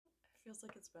Feels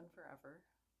like it's been forever.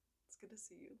 It's good to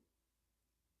see you.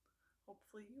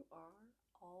 Hopefully, you are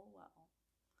all well.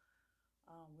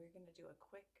 We're going to do a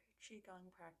quick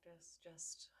Qigong practice,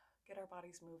 just get our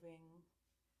bodies moving,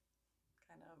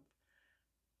 kind of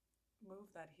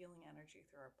move that healing energy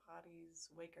through our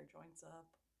bodies, wake our joints up.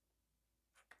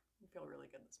 We feel really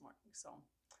good this morning. So,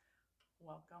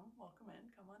 welcome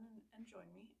in. Come on and join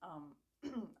me.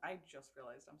 I just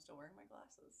realized I'm still wearing my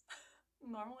glasses.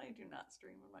 Normally, I do not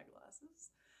stream in my glasses.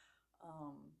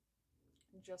 Um,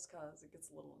 just because it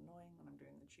gets a little annoying when I'm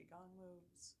doing the Qigong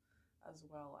moves, as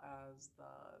well as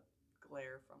the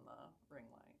glare from the ring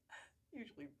light.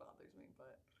 Usually bothers me,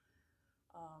 but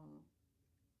um,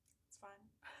 it's fine.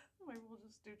 Maybe we'll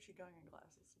just do Qigong in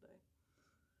glasses today.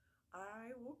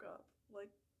 I woke up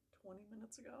like 20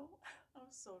 minutes ago. I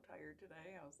was so tired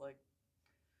today. I was like,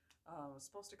 I was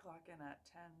supposed to clock in at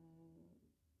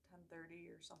 10:30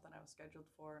 or something I was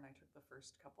scheduled for, and I took the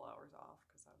first couple hours off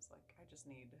because I was like, I just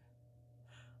need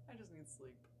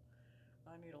sleep.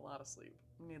 I need a lot of sleep.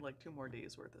 I need like 2 more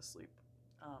days worth of sleep.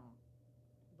 Um,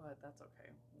 but that's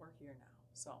okay. We're here now.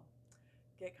 So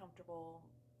get comfortable,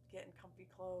 get in comfy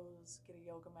clothes, get a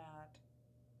yoga mat,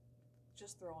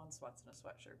 just throw on sweats and a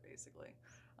sweatshirt basically.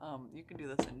 You can do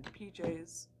this in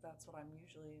PJs. That's what I'm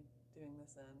usually doing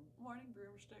this in. Morning,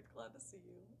 Broomstick. Glad to see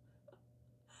you.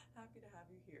 Happy to have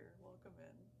you here. Welcome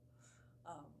in.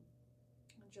 Um,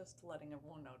 just letting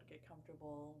everyone know to get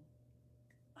comfortable.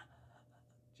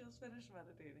 Just finished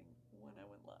meditating when I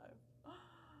went live.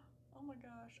 Oh my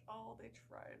gosh. Oh, they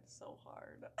tried so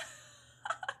hard.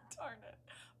 Darn it.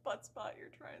 Butt spot,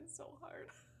 you're trying so hard.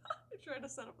 I tried to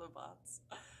set up the bots.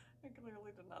 I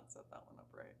clearly did not set that one up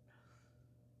right.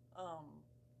 Um,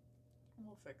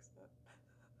 we'll fix it.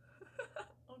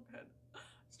 Oh, good.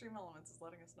 Stream Elements is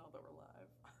letting us know that we're live.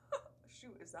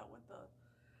 Shoot, is that what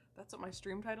that's what my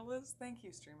stream title is? Thank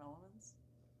you, Stream Elements,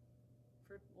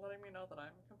 for letting me know that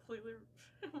I'm completely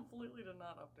did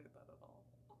not update that at all.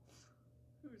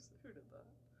 Who did that?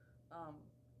 Um,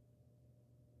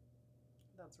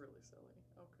 that's really silly.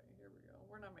 Okay, here we go.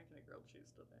 We're not making a grilled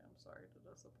cheese today. I'm sorry to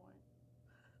disappoint.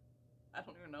 I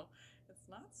don't even know. It's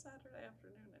not Saturday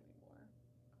afternoon anymore.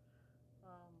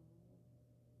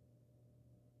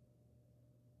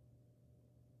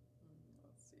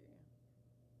 Let's see.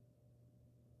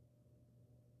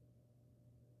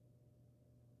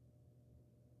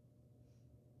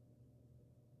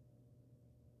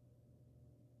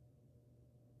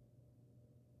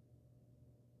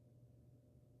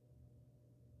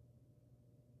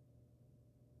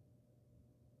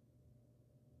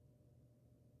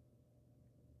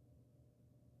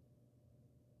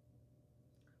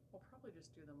 We'll probably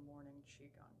just do the morning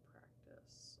Qigong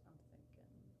practice. I'm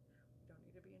thinking we don't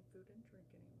need to be in food and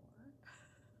drink anymore.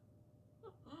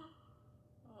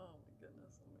 Oh my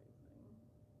goodness, amazing.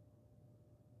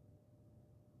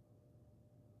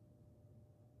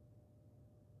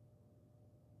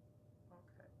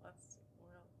 Okay, let's see.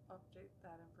 We'll update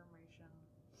that information.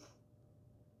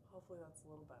 Hopefully that's a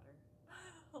little better.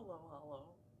 Hello,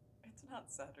 hello. It's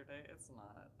not Saturday, it's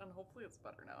not. And hopefully it's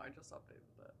better now. I just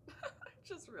updated it. I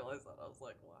just realized that. I was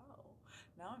like, wow.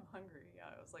 Now I'm hungry.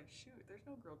 Yeah, I was like, shoot, there's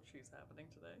no grilled cheese happening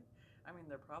today. I mean,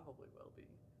 there probably will be,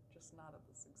 just not at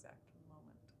this exact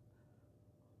moment.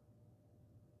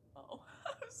 Oh,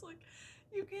 I was like,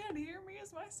 you can't hear me?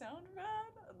 Is my sound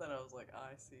bad? And then I was like,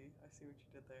 I see what you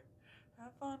did there.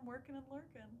 Have fun working and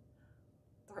lurking.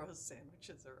 Throws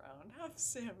sandwiches around. Have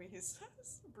Sammy's.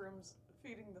 Brooms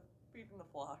feeding the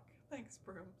flock. Thanks,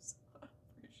 Brooms.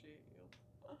 Appreciate you.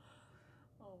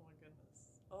 Oh my goodness.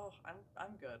 Oh,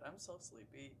 I'm good. I'm so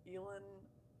sleepy. Elon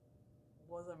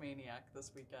was a maniac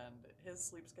this weekend. His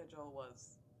sleep schedule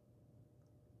was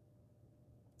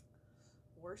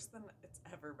worse than it's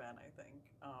ever been, I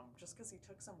think. Just because he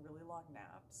took some really long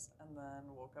naps and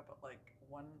then woke up at like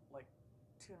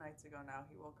 2 nights ago now,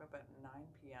 he woke up at 9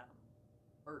 p.m.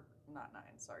 Or not 9,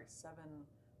 sorry,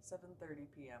 7:30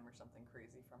 p.m. or something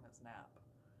crazy from his nap.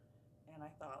 And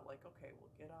I thought like, okay, we'll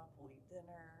get up, we'll eat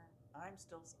dinner. I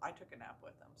took a nap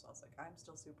with him, so I was like, I'm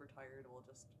still super tired. We'll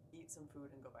just eat some food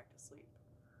and go back to sleep.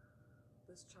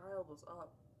 This child was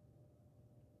up.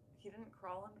 He didn't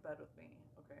crawl into bed with me.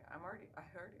 Okay, I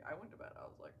went to bed. I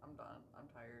was like, I'm done. I'm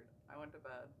tired. I went to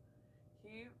bed.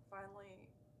 He finally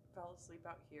fell asleep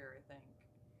out here, I think.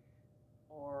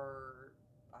 Or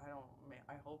I don't,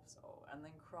 I hope so. And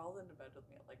then crawled into bed with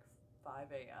me at like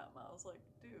 5 a.m. I was like,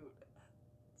 dude,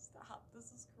 stop.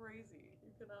 This is crazy.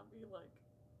 You cannot be like,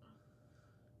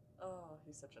 Oh,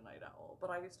 he's such a night owl.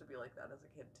 But I used to be like that as a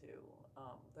kid too.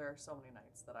 There are so many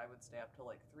nights that I would stay up till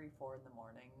like 3, 4 in the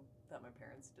morning that my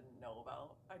parents didn't know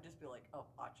about. I'd just be like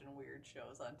up watching weird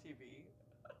shows on TV.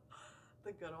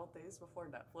 The good old days before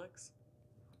Netflix,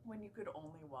 when you could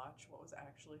only watch what was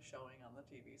actually showing on the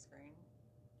TV screen.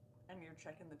 And you're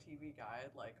checking the TV guide,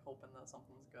 like hoping that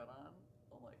something's good on.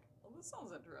 I'm like, oh, this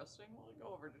sounds interesting. We'll go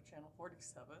over to channel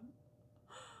 47.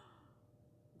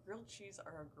 Grilled cheese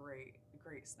are a great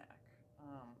snack.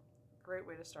 Great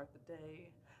way to start the day.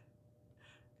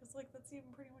 Because, like, that's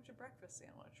even pretty much a breakfast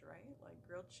sandwich, right? Like,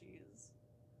 grilled cheese.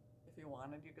 If you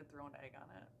wanted, you could throw an egg on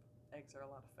it. Eggs are a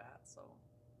lot of fat, so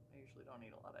I usually don't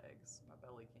eat a lot of eggs. My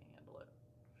belly can't handle it.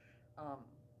 Um,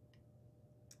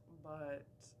 but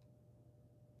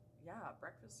yeah,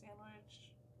 breakfast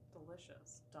sandwich,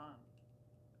 delicious, done.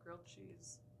 Grilled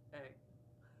cheese, egg,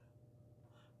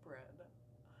 bread.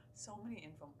 So many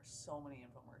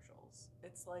infomercials.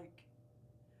 It's like,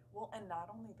 well, and not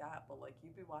only that, but like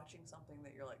you'd be watching something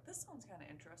that you're like, this sounds kind of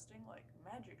interesting, like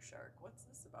Magic Shark. What's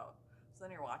this about? So then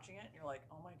you're watching it and you're like,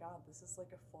 oh my god, this is like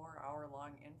a 4 hour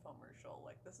long infomercial.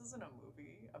 Like this isn't a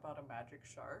movie about a magic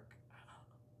shark.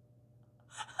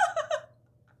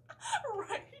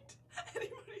 Right?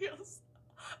 Anybody else?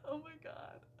 Oh my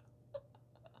god.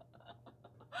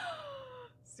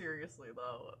 Seriously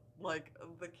though, like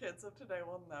the kids of today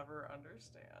will never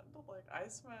understand. Like I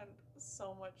spent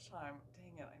so much time.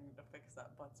 Dang it! I need to fix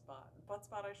that butt spot. Butt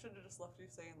spot. I should have just left you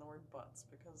saying the word butts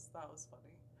because that was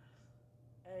funny.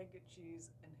 Egg, cheese,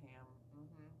 and ham.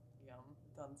 Yum.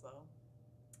 Dunzo.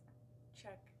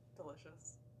 Check.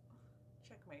 Delicious.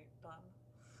 Checkmate. Done.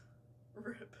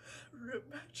 Rip.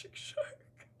 Rip Magic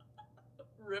Shark.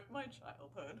 Rip my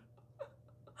childhood.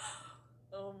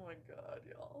 Oh my god,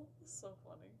 y'all. So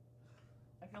funny.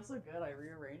 I feel so good. I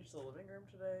rearranged the living room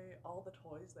today. All the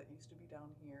toys that used to be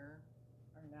down here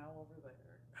are now over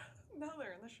there. Now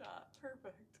they're in the shot.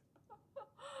 Perfect.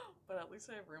 But at least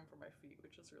I have room for my feet,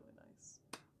 which is really nice.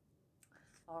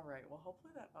 All right. Well,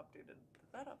 hopefully that updated.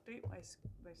 Did that update my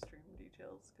stream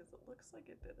details? Because it looks like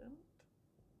it didn't.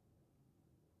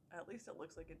 At least it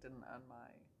looks like it didn't on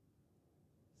my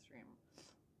stream.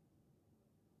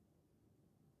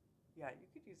 Yeah, you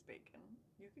could use bacon.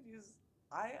 You could use.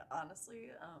 I honestly,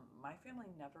 my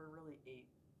family never really ate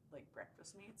like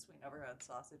breakfast meats. We never had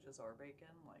sausages or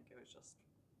bacon. Like it was just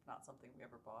not something we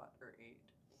ever bought or ate.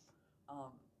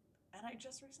 Um, and I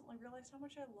just recently realized how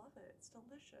much I love it. It's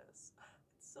delicious.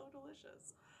 It's so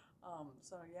delicious.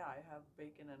 So yeah, I have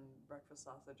bacon and breakfast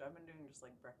sausage. I've been doing just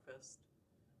like breakfast.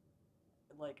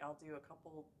 Like I'll do a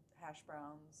couple hash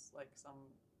browns, like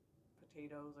some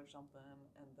potatoes or something,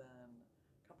 and then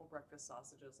a couple breakfast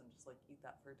sausages, and just like eat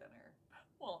that for dinner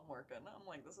while I'm working. I'm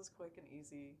like, this is quick and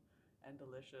easy and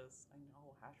delicious. I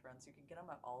know hash browns. You can get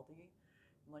them at Aldi,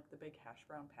 and like the big hash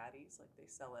brown patties, like they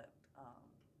sell at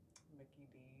Mickey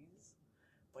D's.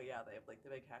 But yeah, they have like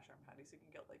the big hash brown patties. You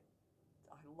can get like,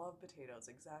 I love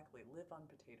potatoes. Exactly. Live on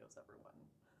potatoes, everyone.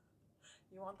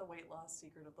 You want the weight loss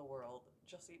secret of the world?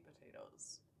 Just eat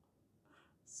potatoes.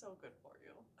 So good for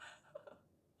you.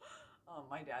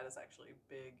 My dad is actually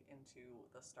big into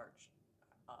the starch,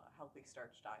 healthy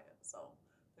starch diet, so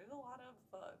there's a lot of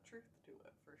truth to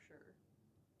it for sure.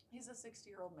 He's a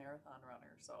 60-year-old marathon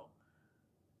runner, so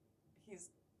he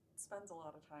spends a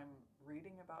lot of time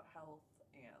reading about health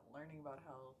and learning about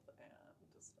health and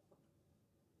just stuff.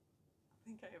 I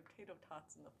think I have tato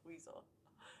tots in the freezer.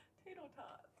 Tato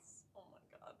tots. Oh my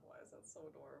god, why is that so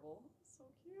adorable? So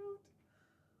cute.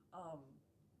 Um,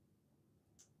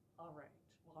 all right.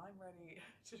 Well, I'm ready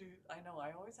to do. I know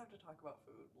I always have to talk about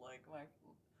food. Like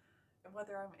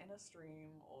whether I'm in a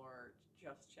stream or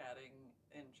just chatting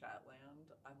in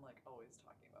Chatland, I'm like always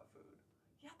talking about food.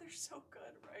 Yeah, they're so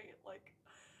good, right? Like,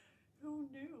 who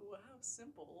knew how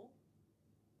simple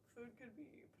food could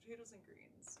be? Potatoes and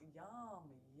greens.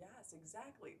 Yum. Yes,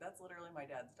 exactly. That's literally my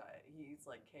dad's diet. He eats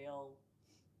like kale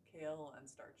and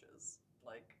starches.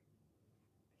 Like,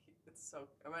 it's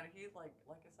so. I mean, he like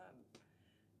I said,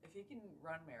 if he can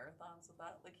run marathons with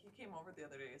that, like he came over the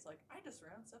other day, he's like, I just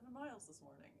ran 7 miles this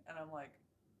morning. And I'm like,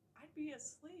 I'd be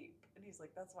asleep. And he's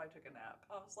like, that's why I took a nap.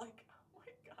 I was like, oh my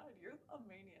god, you're a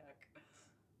maniac.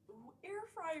 Ooh, air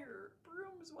fryer,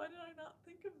 brooms, why did I not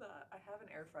think of that? I have an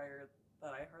air fryer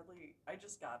that I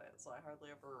just got it, so I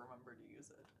hardly ever remember to use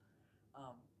it.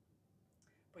 Um,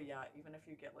 but yeah, even if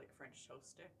you get like French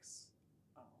toast sticks,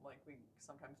 like we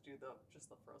sometimes do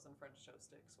just the frozen French toast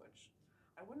sticks, which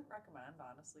I wouldn't recommend,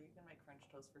 honestly. You can make French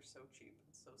toast for so cheap.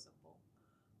 It's so simple.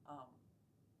 Um,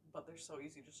 but they're so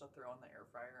easy just to throw in the air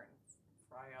fryer and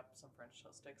fry up some French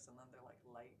toast sticks, and then they're like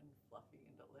light and fluffy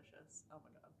and delicious. Oh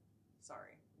my god.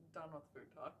 Sorry. done with food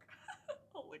talk.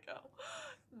 Holy cow.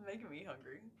 Making me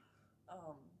hungry.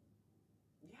 Um,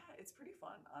 yeah, it's pretty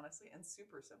fun, honestly, and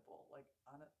super simple. Like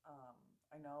on it,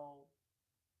 I know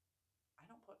I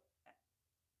don't put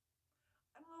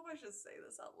I don't know if I should say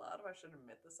this out loud, if I should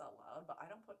admit this out loud, but I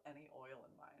don't put any oil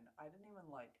in mine. I didn't even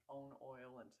like own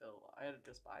oil until I had to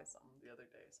just buy some the other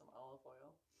day, some olive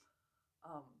oil.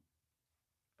 Um,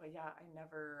 but yeah,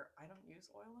 I don't use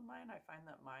oil in mine. I find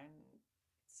that mine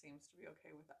seems to be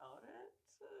okay without it.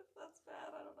 If that's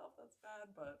bad, I don't know if that's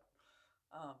bad, but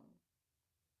um,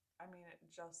 I mean, it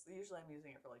just usually I'm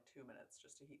using it for like 2 minutes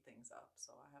just to heat things up,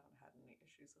 so I haven't had any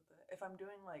issues with it. If I'm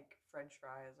doing like French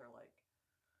fries or like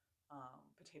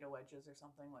potato wedges or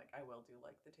something, like I will do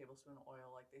like the tablespoon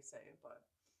oil, like they say. But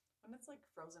when it's like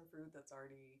frozen fruit that's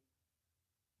already,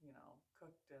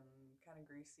 cooked and kind of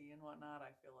greasy and whatnot, I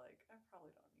feel like I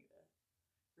probably don't need it.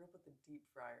 Grew up with the deep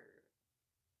fryer.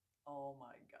 Oh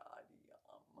my god,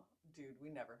 yum, dude.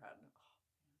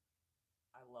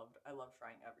 I loved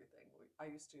frying everything.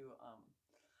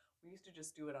 We used to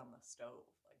just do it on the stove,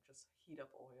 like just heat up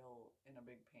oil in a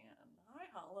big pan. Hi,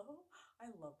 Hollow.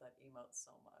 I love that emote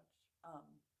so much.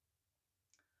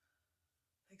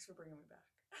 Thanks for bringing me back.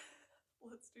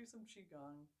 Let's do some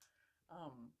qigong.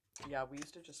 Um, yeah, we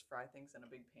used to just fry things in a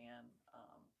big pan,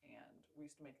 and we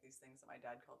used to make these things that my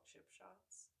dad called chip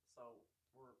shots. So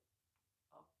we're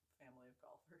a family of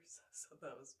golfers, so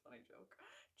that was a funny joke.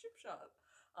 Chip shot.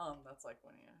 That's like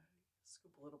when you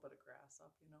scoop a little bit of grass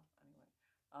up, Anyway,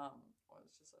 or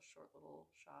it's just a short little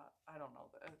shot. I don't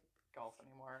know the golf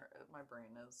anymore. My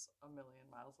brain is a million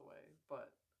miles away.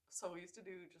 But so we used to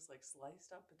do just like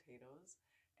sliced up potatoes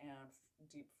and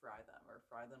deep fry them, or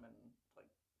fry them in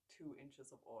like 2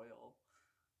 inches of oil.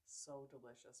 So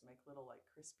delicious. Make little like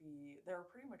crispy. They're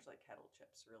pretty much like kettle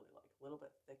chips, really, like a little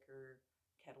bit thicker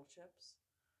kettle chips.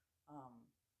 Um,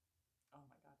 oh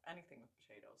my god, anything with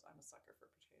potatoes. I'm a sucker for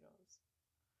potatoes.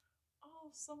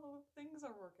 Oh, some of the things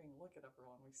are working. Look at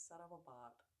everyone. We set up a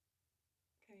bot.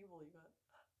 Can you believe it?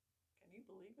 Can you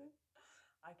believe it?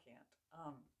 I can't.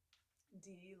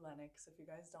 D Lennox, if you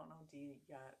guys don't know D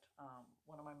yet,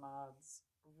 one of my mods,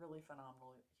 really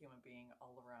phenomenal human being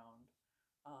all around.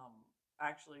 Um,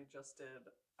 actually just did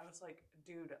I was like,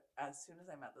 dude, as soon as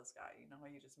I met this guy, you know how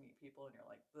you just meet people and you're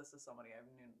like, this is somebody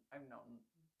I've known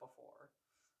before.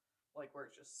 Like where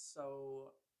it's just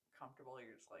so comfortable,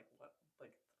 you're just like, what,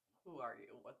 like, who are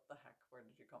you? What the heck? Where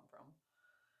did you come from?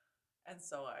 And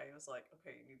so I was like,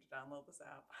 okay, you need to download this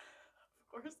app.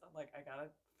 Of course, I'm like, I gotta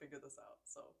figure this out.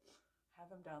 So have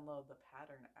him download the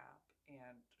Pattern app,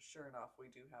 and sure enough,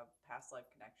 we do have past life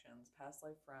connections, past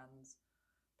life friends,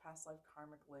 past life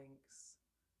karmic links,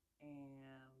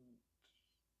 and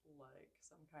like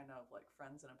some kind of like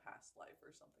friends in a past life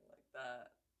or something like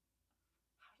that.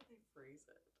 How do they phrase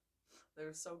it? They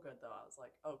were so good though. I was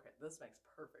like, okay, this makes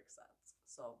perfect sense.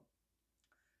 So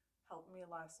helped me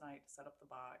last night to set up the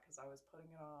bot because I was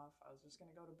putting it off. I was just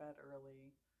gonna go to bed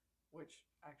early, which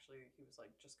actually he was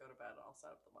like, just go to bed, I'll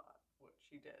set up the bot,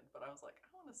 which he did. But I was like, I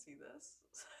want to see this.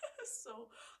 So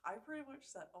I pretty much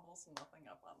set almost nothing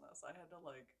up on this. I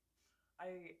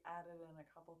added in a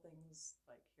couple things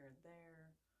like here and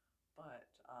there, but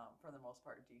for the most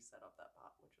part, D set up that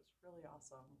bot, which was really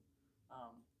awesome.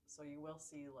 So you will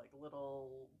see like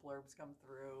little blurbs come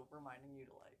through reminding you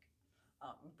to like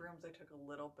brooms. I took a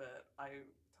little bit. I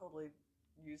totally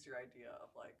used your idea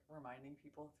of like reminding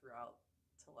people throughout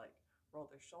to like roll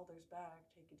their shoulders back,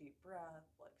 take a deep breath,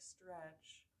 like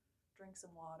stretch, drink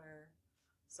some water.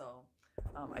 So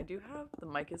I do have the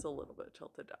mic is a little bit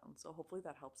tilted down, so hopefully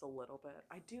that helps a little bit.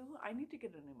 I need to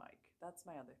get a new mic. That's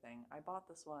my other thing. I bought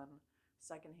this one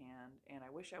secondhand, and I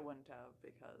wish I wouldn't have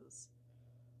because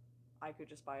I could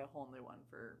just buy a whole new one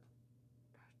for.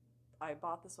 I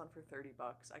bought this one for $30.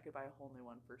 I could buy a whole new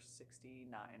one for $69.99,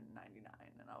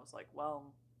 and I was like,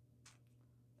 well,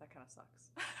 that kind of sucks.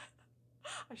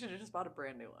 I should have just bought a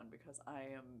brand new one because I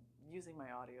am using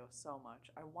my audio so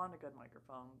much. I want a good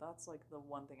microphone. That's like the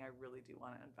one thing I really do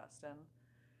want to invest in.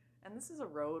 And this is a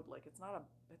Rode, like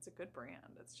it's a good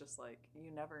brand. It's just like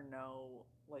you never know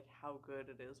like how good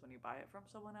it is when you buy it from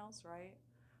someone else, right?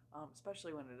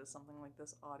 Especially when it is something like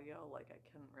this audio. Like I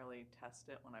couldn't really test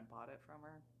it when I bought it from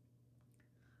her.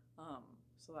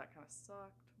 So that kind of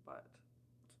sucked, but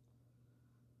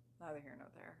neither here nor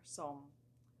there. So,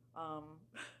 um,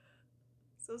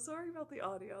 so sorry about the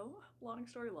audio. Long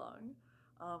story long.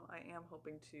 I am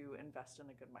hoping to invest in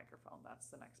a good microphone. That's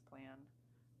the next plan.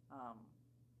 Um,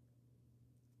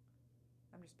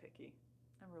 I'm just picky.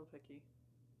 I'm real picky.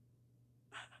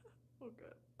 Oh,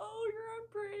 good. Oh, you're on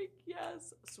break.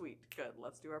 Yes. Sweet. Good.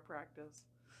 Let's do our practice.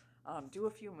 Do a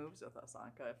few moves with us,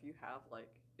 Anka, if you have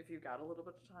if you got a little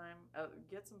bit of time.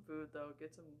 Get some food though.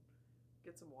 Get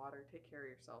some water. Take care of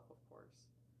yourself, of course.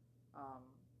 Um,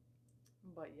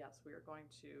 but yes, we are going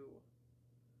to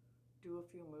do a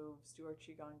few moves. Do our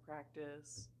qigong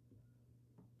practice.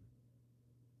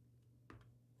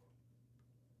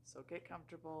 So get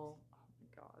comfortable. Oh my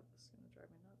god, this is gonna drive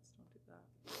me nuts. Don't do that.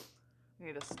 I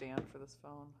need a stand for this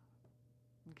phone.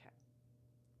 Okay.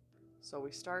 So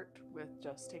we start with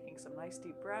just taking some nice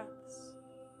deep breaths.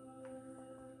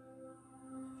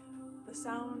 The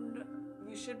sound,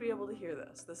 you should be able to hear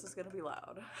this. This is gonna be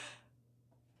loud.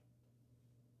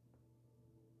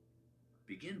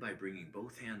 Begin by bringing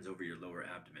both hands over your lower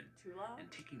abdomen. Too loud? And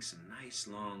taking some nice,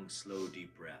 long, slow,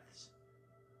 deep breaths.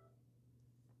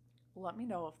 Let me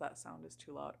know if that sound is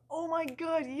too loud. Oh my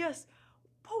god, yes!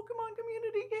 Pokemon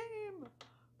community game!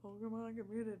 Pokemon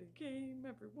community game,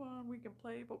 everyone. We can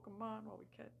play Pokemon while we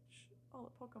catch all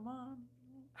the Pokemon.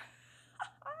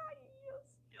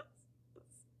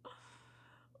 Yes.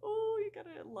 Oh, you got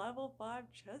a level 5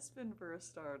 Chespin for a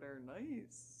starter.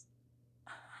 Nice.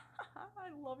 I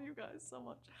love you guys so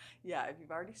much. Yeah, if you've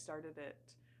already started it,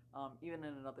 even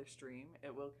in another stream,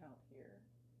 it will count here.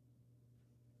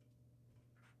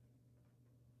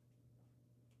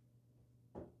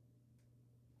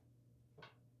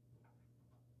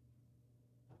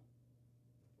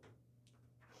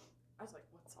 I was like,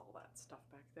 what's all that stuff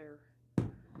back there?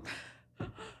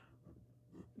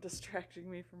 Distracting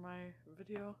me from my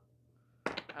video.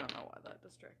 I don't know why that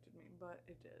distracted me, but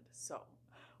it did. So,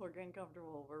 we're getting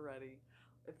comfortable, we're ready.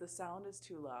 If the sound is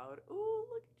too loud, ooh,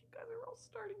 look at you guys are all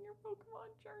starting your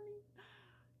Pokemon journey.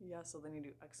 Yeah, so then you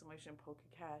do exclamation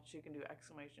Pokecatch, you can do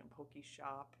exclamation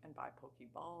Pokeshop and buy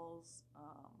Pokeballs.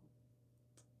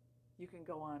 You can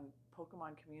go on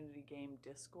Pokemon Community Game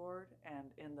Discord,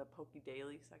 and in the Poke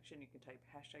Daily section, you can type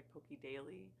hashtag Poke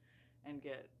Daily and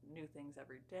get new things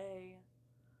every day.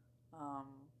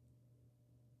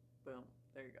 Boom,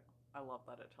 there you go. I love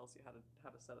that it tells you how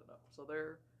to set it up. So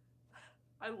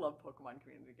I love Pokemon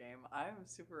Community Game. I'm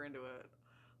super into it.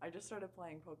 I just started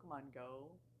playing Pokemon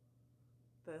Go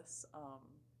this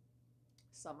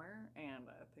summer, and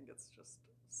I think it's just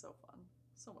so fun,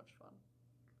 so much fun.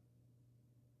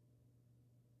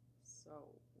 So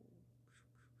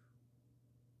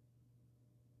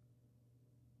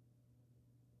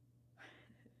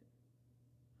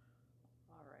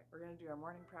all right, we're gonna do our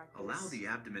morning practice. Allow the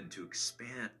abdomen to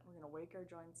expand. We're gonna wake our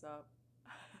joints up.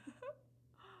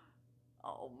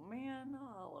 Oh man,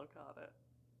 oh, look at it.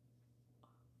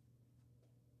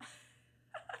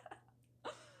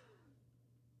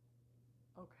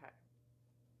 Okay.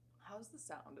 How's the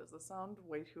sound? Is the sound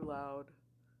way too loud?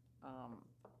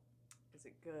 Is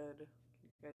it good? Can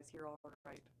you guys hear all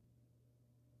right?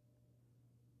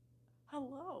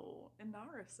 Hello,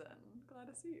 Inarison. Glad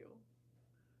to see you.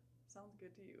 Sounds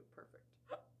good to you. Perfect.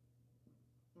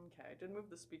 Okay, I did move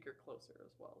the speaker closer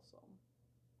as well, so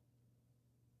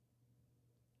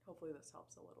hopefully this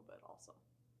helps a little bit also.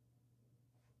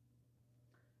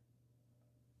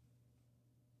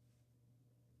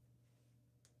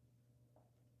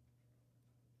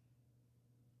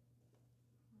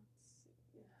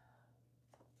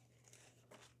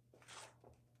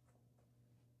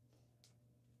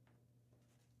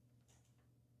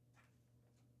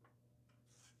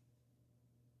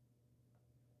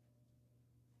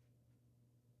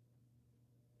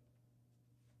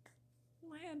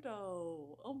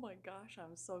 Lando! Oh my gosh,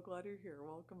 I'm so glad you're here.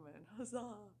 Welcome in.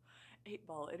 Huzzah!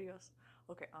 8-ball, Idios.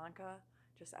 Okay, Anka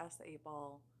just asked the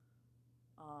 8-ball,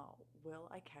 will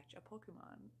I catch a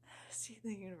Pokemon? See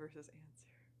the universe's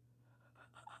answer.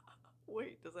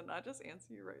 Wait, does it not just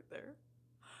answer you right there?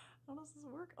 How does this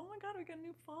work? Oh my god, we got a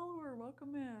new follower.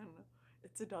 Welcome in.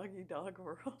 It's a doggy dog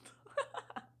world.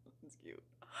 That's cute.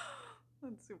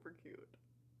 That's super cute.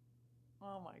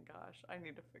 Oh my gosh, I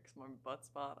need to fix my butt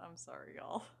spot. I'm sorry,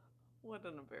 y'all. What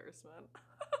an embarrassment.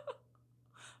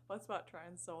 Butt spot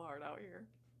trying so hard out here.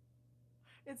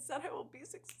 It said I will be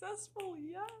successful,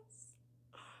 yes.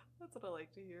 That's what I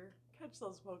like to hear. Catch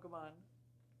those Pokemon.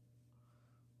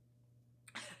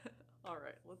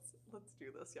 Alright, let's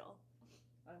do this, y'all.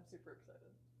 I'm super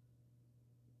excited.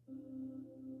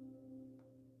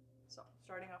 So,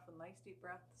 starting off with nice deep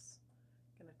breaths.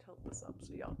 Gonna tilt this up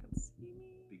so y'all can see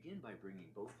me. Begin by bringing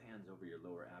both hands over your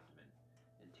lower abdomen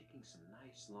and taking some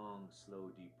nice, long, slow,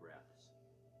 deep breaths.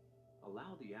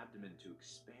 Allow the abdomen to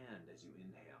expand as you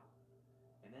inhale,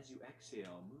 and as you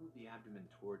exhale, move the abdomen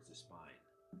towards the spine.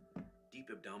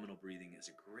 Deep abdominal breathing is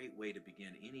a great way to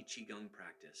begin any Qigong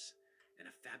practice and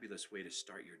a fabulous way to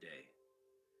start your day.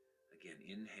 Again,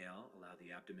 inhale, allow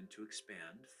the abdomen to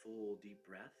expand, full deep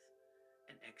breath,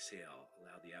 and exhale. exhale,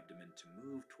 allow the abdomen to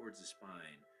move towards the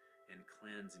spine and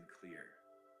cleanse and clear.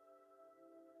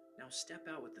 Now step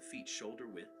out with the feet shoulder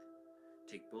width.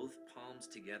 Take both palms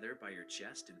together by your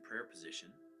chest in prayer position.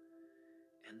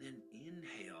 And then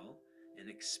inhale and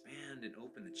expand and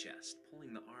open the chest,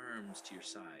 pulling the arms to your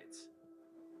sides.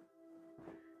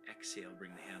 Exhale,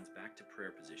 bring the hands back to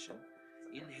prayer position.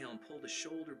 Inhale and pull the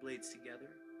shoulder blades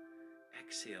together.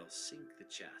 Exhale, sink the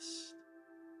chest.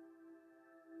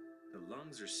 The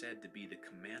lungs are said to be the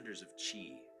commanders of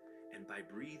chi, and by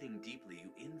breathing deeply,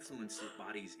 you influence the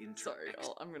body's internal. Sorry,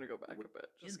 I'm gonna go back a bit.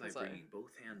 Begin Just by because bringing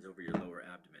both hands over your lower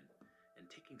abdomen and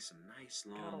taking some nice,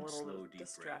 got a long, little slow, deep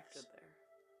distracted breaths.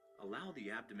 there. Allow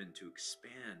the abdomen to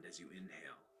expand as you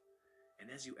inhale, and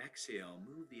as you exhale,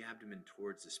 move the abdomen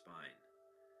towards the spine.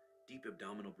 Deep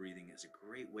abdominal breathing is a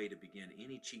great way to begin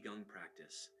any Qigong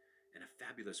practice and a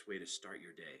fabulous way to start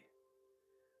your day.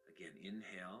 Again,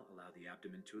 inhale, allow the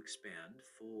abdomen to expand,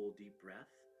 full deep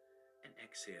breath, and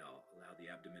exhale, allow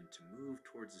the abdomen to move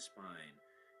towards the spine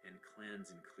and cleanse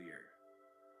and clear.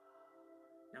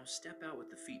 Now step out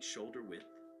with the feet shoulder width.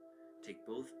 Take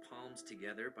both palms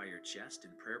together by your chest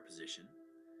in prayer position,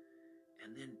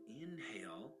 and then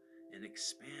inhale and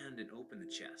expand and open the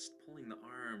chest, pulling the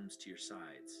arms to your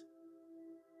sides.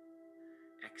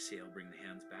 Exhale, bring the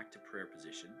hands back to prayer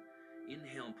position.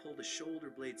 Inhale and pull the shoulder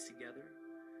blades together.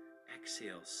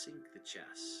 Exhale, sink the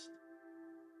chest.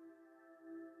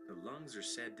 The lungs are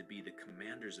said to be the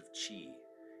commanders of chi,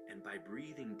 and by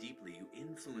breathing deeply, you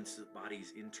influence the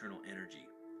body's internal energy.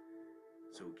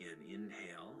 So again,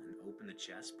 inhale and open the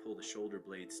chest, pull the shoulder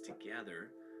blades together,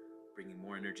 bringing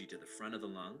more energy to the front of the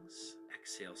lungs.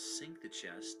 Exhale, sink the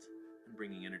chest, and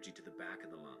bringing energy to the back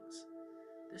of the lungs.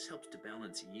 This helps to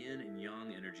balance yin and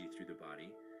yang energy through the body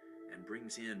and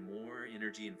brings in more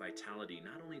energy and vitality,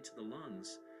 not only to the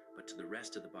lungs, but to the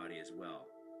rest of the body as well.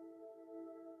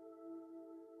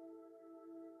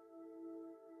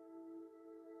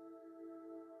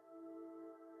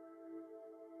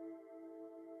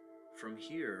 From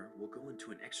here, we'll go into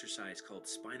an exercise called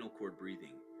spinal cord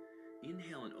breathing.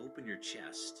 Inhale and open your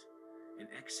chest, and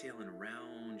exhale and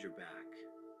round your back.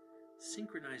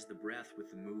 Synchronize the breath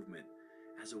with the movement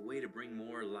as a way to bring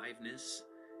more aliveness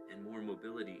and more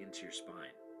mobility into your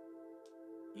spine.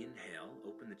 Inhale,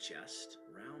 open the chest,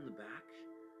 round the back.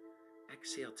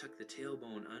 Exhale, tuck the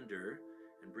tailbone under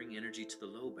and bring energy to the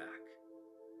low back.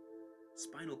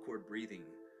 Spinal cord breathing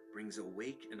brings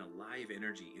awake and alive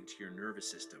energy into your nervous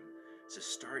system to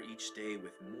start each day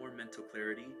with more mental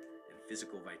clarity and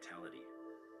physical vitality.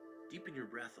 Deepen your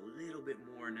breath a little bit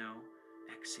more now.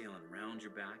 Exhale and round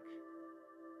your back.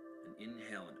 And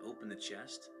inhale and open the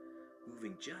chest,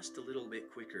 moving just a little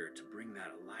bit quicker to bring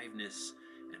that aliveness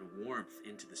and warmth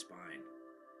into the spine.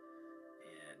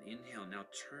 And inhale, now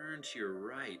turn to your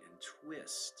right and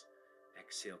twist.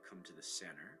 Exhale, come to the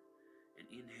center. And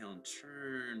inhale and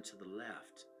turn to the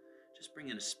left. Just bring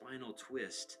in a spinal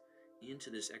twist into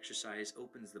this exercise,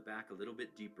 opens the back a little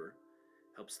bit deeper,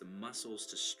 helps the muscles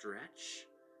to stretch,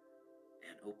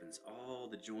 and opens all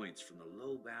the joints from the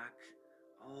low back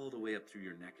all the way up through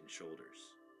your neck and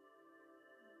shoulders.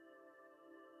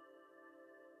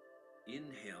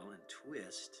 Inhale and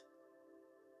twist.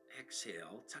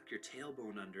 Exhale, tuck your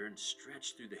tailbone under and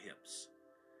stretch through the hips.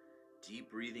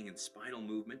 Deep breathing and spinal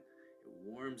movement. It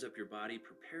warms up your body,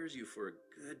 prepares you for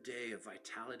a good day of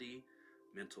vitality,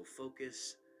 mental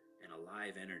focus, and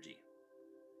alive energy.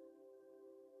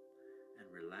 And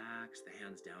relax the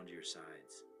hands down to your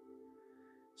sides.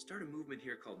 Start a movement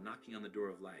here called knocking on the door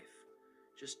of life.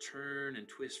 Just turn and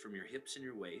twist from your hips and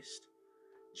your waist,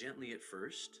 gently at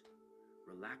first.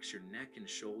 Relax your neck and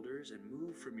shoulders and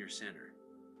move from your center.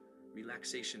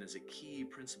 Relaxation is a key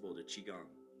principle to Qigong.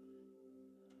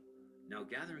 Now,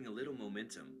 gathering a little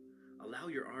momentum, allow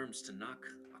your arms to knock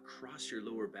across your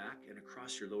lower back and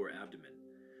across your lower abdomen.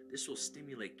 This will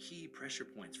stimulate key pressure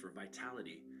points for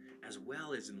vitality, as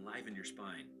well as enliven your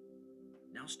spine.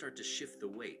 Now start to shift the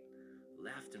weight,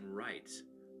 left and right,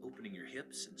 opening your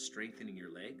hips and strengthening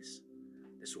your legs.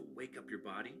 This will wake up your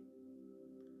body.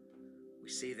 We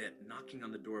say that knocking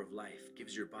on the door of life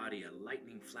gives your body a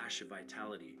lightning flash of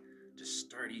vitality to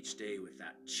start each day with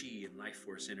that chi and life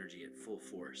force energy at full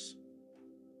force.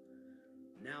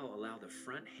 Now allow the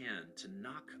front hand to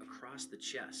knock across the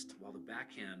chest while the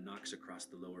back hand knocks across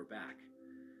the lower back.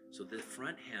 So the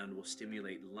front hand will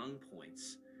stimulate lung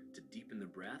points to deepen the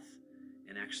breath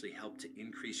and actually help to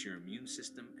increase your immune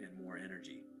system and more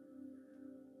energy.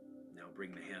 Now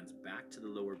bring the hands back to the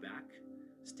lower back,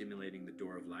 stimulating the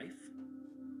door of life.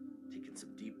 Taking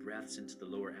some deep breaths into the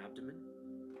lower abdomen.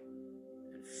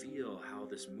 And feel how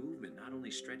this movement not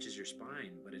only stretches your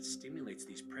spine, but it stimulates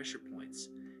these pressure points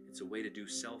It's a way to do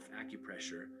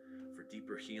self-acupressure for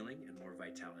deeper healing and more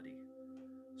vitality.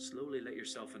 Slowly let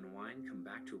yourself unwind, come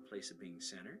back to a place of being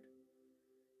centered.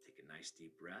 Take a nice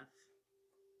deep breath.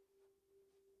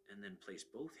 And then place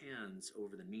both hands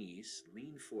over the knees,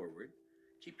 lean forward,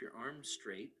 keep your arms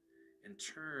straight, and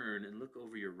turn and look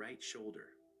over your right shoulder.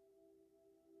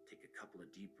 Take a couple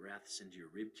of deep breaths into your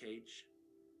rib cage.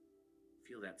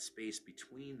 Feel that space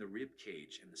between the rib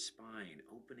cage and the spine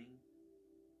opening.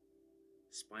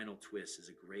 Spinal twist is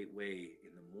a great way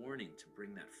in the morning to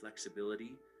bring that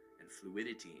flexibility and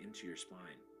fluidity into your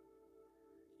spine.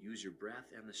 Use your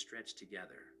breath and the stretch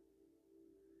together.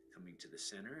 Coming to the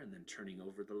center and then turning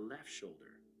over the left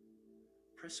shoulder.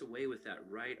 Press away with that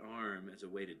right arm as a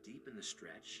way to deepen the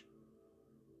stretch.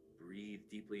 Breathe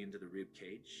deeply into the rib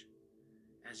cage.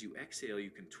 As you exhale, you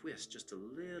can twist just a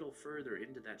little further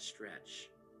into that stretch.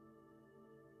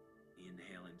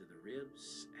 Inhale into the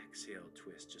ribs, exhale,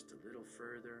 twist just a little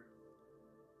further.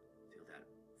 Feel that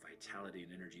vitality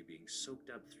and energy being soaked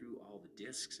up through all the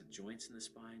discs and joints in the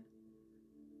spine.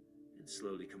 And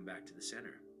slowly come back to the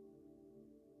center.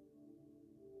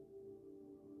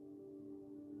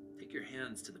 Take your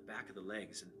hands to the back of the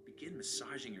legs and begin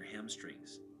massaging your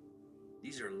hamstrings.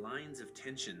 These are lines of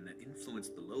tension that influence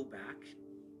the low back.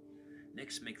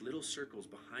 Next, make little circles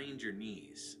behind your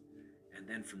knees, and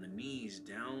then from the knees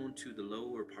down to the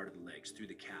lower part of the legs, through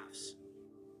the calves.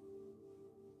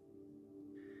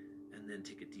 And then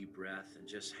take a deep breath and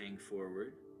just hang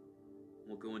forward.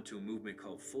 We'll go into a movement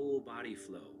called full body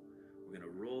flow. We're going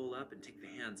to roll up and take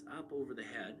the hands up over the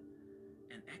head,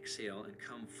 and exhale and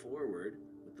come forward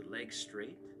with the legs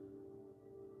straight.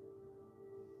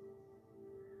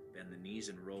 Bend the knees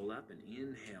and roll up, and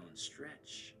inhale and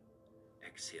stretch.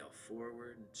 Exhale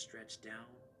forward and stretch down.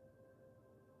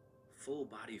 Full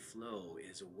body flow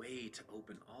is a way to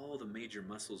open all the major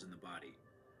muscles in the body.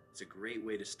 It's a great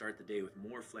way to start the day with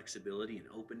more flexibility and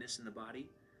openness in the body.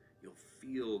 You'll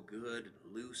feel good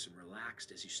and loose and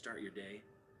relaxed as you start your day.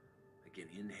 Again,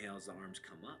 inhale as the arms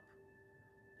come up,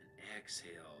 and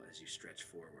exhale as you stretch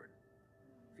forward.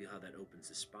 Feel how that opens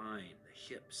the spine,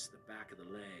 the hips, the back of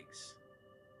the legs.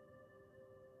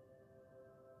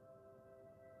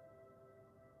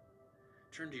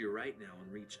 Turn to your right now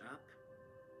and reach up.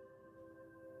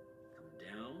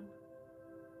 Come down.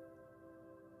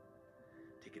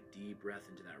 Take a deep breath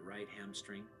into that right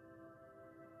hamstring.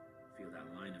 Feel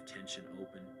that line of tension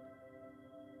open.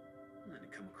 And then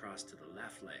come across to the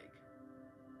left leg.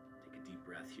 Take a deep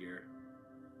breath here.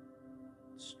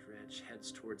 Stretch,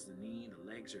 heads towards the knee. The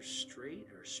legs are straight,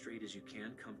 or as straight as you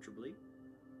can comfortably.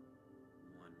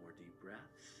 One more deep breath.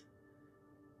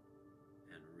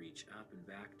 Reach up and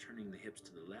back, turning the hips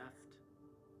to the left.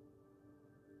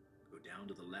 Go down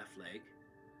to the left leg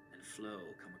and flow.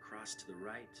 Come across to the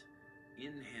right.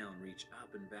 Inhale and reach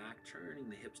up and back, turning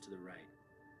the hips to the right.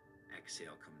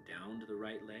 Exhale, come down to the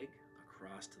right leg,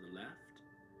 across to the left.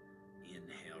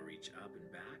 Inhale, reach up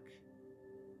and back.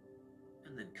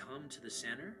 And then come to the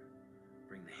center.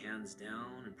 Bring the hands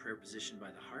down in prayer position by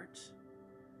the heart.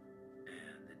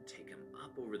 And then take them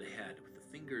up over the head with the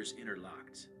fingers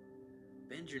interlocked.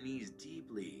 Bend your knees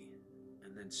deeply,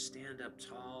 and then stand up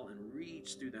tall and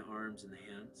reach through the arms and the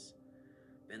hands.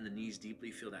 Bend the knees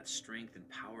deeply, feel that strength and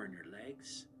power in your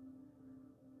legs.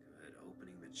 Good,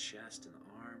 opening the chest and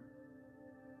the arm.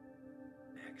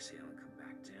 Exhale and come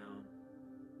back down.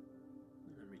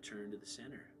 And then return to the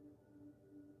center.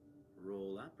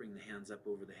 Roll up, bring the hands up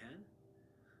over the head.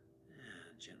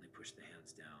 And gently push the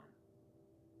hands down.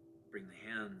 Bring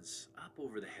the hands up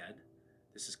over the head.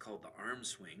 This is called the arm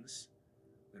swings.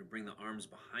 We're going to bring the arms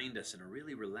behind us in a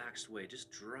really relaxed way,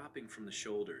 just dropping from the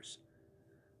shoulders.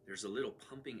 There's a little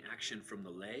pumping action from the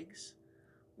legs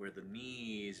where the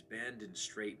knees bend and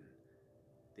straighten.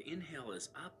 The inhale is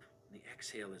up, and the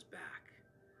exhale is back.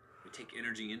 We take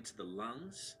energy into the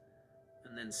lungs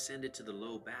and then send it to the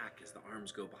low back as the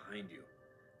arms go behind you.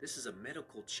 This is a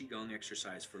medical Qigong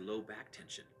exercise for low back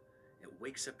tension. It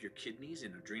wakes up your kidneys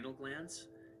and adrenal glands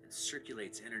and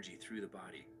circulates energy through the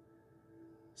body.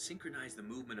 Synchronize the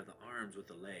movement of the arms with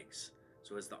the legs.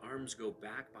 So as the arms go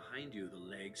back behind you, the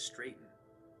legs straighten.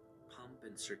 Pump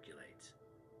and circulate.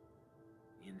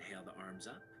 Inhale the arms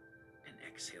up and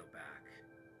exhale back.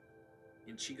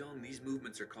 In Qigong, these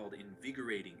movements are called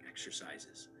invigorating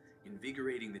exercises.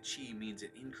 Invigorating the Qi means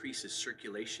it increases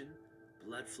circulation,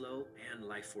 blood flow, and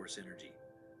life force energy.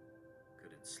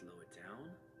 Good, and slow it down.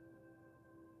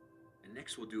 And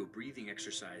next we'll do a breathing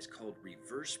exercise called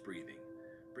reverse breathing.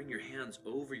 Bring your hands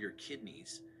over your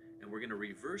kidneys, and we're going to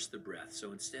reverse the breath.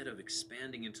 So instead of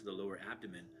expanding into the lower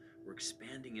abdomen, we're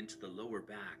expanding into the lower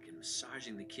back and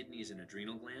massaging the kidneys and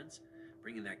adrenal glands,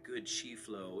 bringing that good chi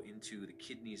flow into the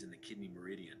kidneys and the kidney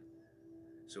meridian.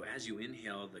 So as you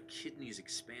inhale, the kidneys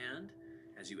expand.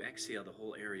 As you exhale, the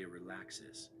whole area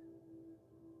relaxes.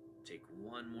 Take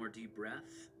one more deep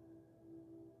breath.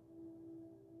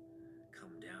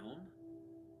 Come down.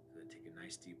 Good. Take a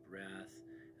nice deep breath.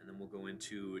 And then we'll go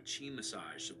into a chi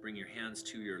massage. So bring your hands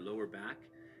to your lower back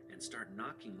and start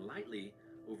knocking lightly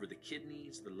over the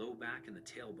kidneys, the low back, and the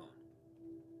tailbone.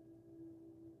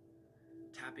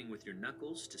 Tapping with your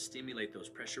knuckles to stimulate those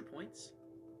pressure points.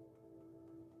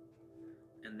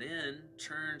 And then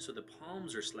turn so the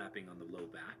palms are slapping on the low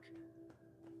back.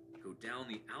 Go down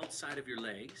the outside of your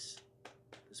legs.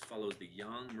 This follows the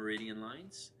yang meridian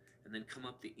lines. And then come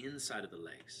up the inside of the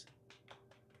legs.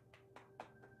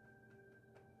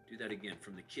 Do that again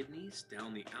from the kidneys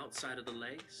down the outside of the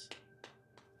legs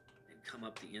and come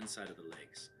up the inside of the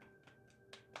legs.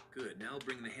 Good. Now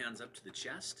bring the hands up to the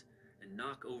chest and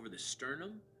knock over the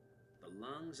sternum, the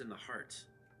lungs, and the heart.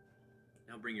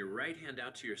 Now bring your right hand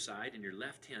out to your side and your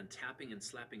left hand tapping and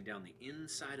slapping down the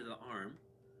inside of the arm.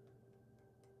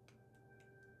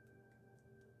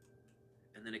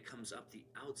 And then it comes up the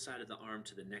outside of the arm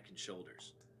to the neck and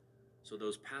shoulders. So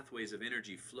those pathways of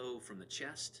energy flow from the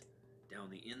chest down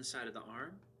the inside of the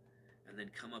arm and then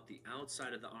come up the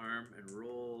outside of the arm and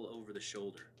roll over the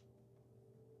shoulder.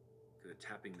 Good.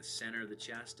 Tapping the center of the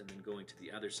chest and then going to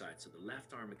the other side. So the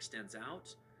left arm extends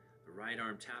out, the right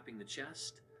arm tapping the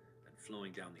chest and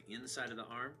flowing down the inside of the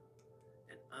arm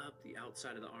and up the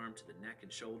outside of the arm to the neck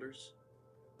and shoulders.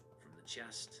 From the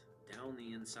chest down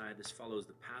the inside. This follows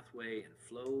the pathway and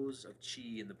flows of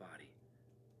chi in the body.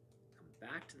 Come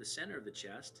back to the center of the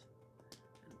chest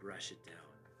and brush it down.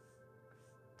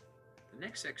 The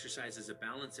next exercise is a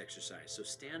balance exercise. So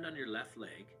stand on your left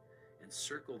leg and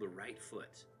circle the right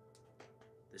foot.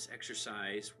 This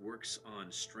exercise works on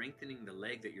strengthening the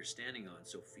leg that you're standing on.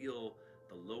 So feel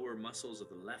the lower muscles of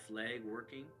the left leg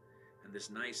working and this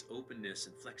nice openness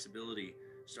and flexibility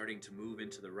starting to move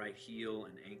into the right heel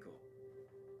and ankle.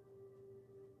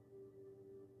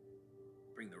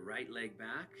 Bring the right leg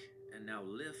back and now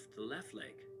lift the left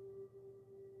leg.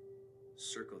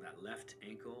 Circle that left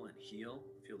ankle and heel.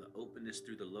 Feel the openness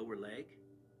through the lower leg.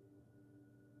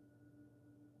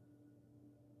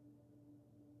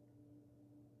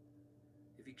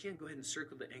 If you can, go ahead and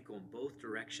circle the ankle in both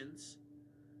directions,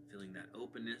 feeling that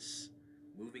openness,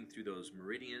 moving through those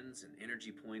meridians and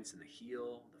energy points in the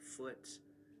heel, the foot,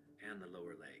 and the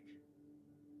lower leg.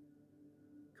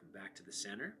 Come back to the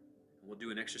center, and we'll do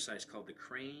an exercise called the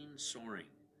crane soaring.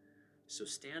 So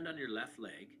stand on your left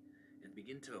leg and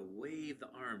begin to wave the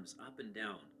arms up and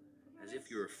down as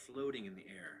if you were floating in the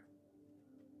air.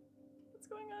 What's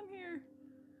going on here?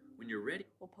 When you're ready,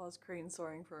 we'll pause crane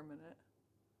soaring for a minute.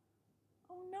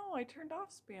 Oh no, I turned off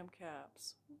spam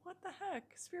caps. What the heck?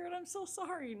 Spirit, I'm so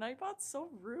sorry. Nightbot's so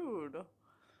rude.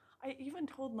 I even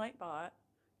told Nightbot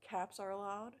caps are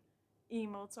allowed,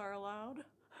 emotes are allowed.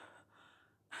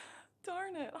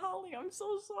 Darn it, Holly, I'm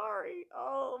so sorry.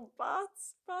 Oh,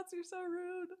 bots, you're so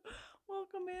rude.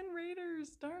 Welcome in,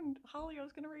 raiders. Darn, Holly, I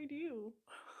was gonna raid you.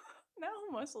 Now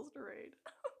who am I supposed to raid?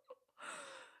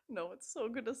 No, it's so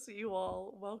good to see you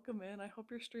all. Welcome in. I hope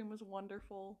your stream was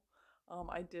wonderful.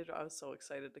 I was so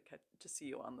excited to see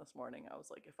you on this morning. I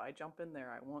was like, if I jump in there,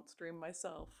 I won't stream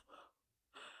myself.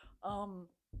 Oh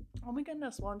my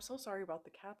goodness. Well, I'm so sorry about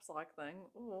the caps lock thing.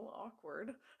 Oh,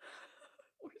 awkward.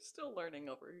 We're still learning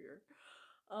over here.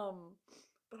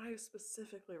 But I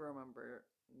specifically remember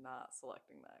not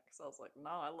selecting that because I was like, no,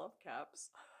 I love caps.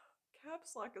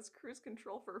 Caps lock is cruise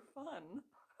control for fun.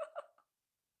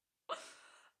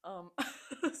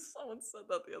 Someone said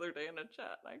that the other day in a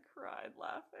chat and I cried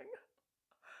laughing.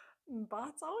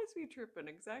 Bots always be tripping.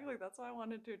 Exactly. That's why I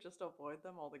wanted to just avoid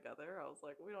them altogether. I was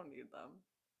like, we don't need them.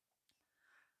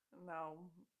 Now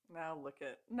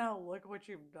look what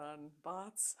you've done,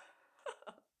 bots.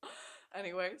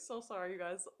 Anyway, so sorry you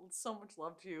guys. So much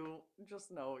love to you.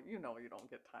 Just know you don't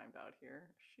get timed out here.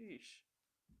 Sheesh.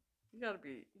 You gotta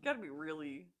be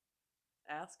really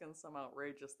asking some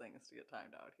outrageous things to get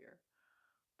timed out here.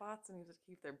 Bots need to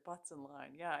keep their butts in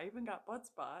line. Yeah, I even got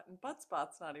Buttspot, and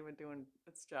Buttspot's not even doing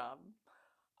its job.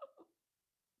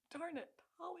 Darn it,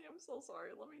 Holly, I'm so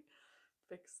sorry. Let me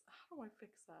fix. How do I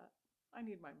fix that? I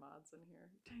need my mods in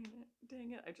here.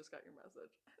 Dang it! I just got your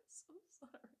message. I'm so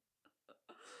sorry.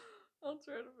 I'll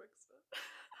try to fix it.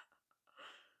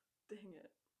 Dang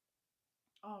it!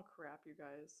 Oh crap, you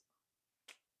guys.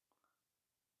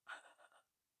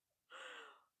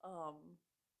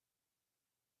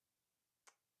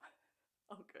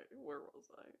 Okay, where was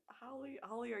I?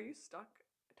 Holly, are you stuck?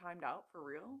 Timed out for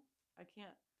real? I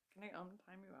can't. Can I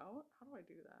untime you out? How do I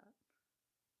do that?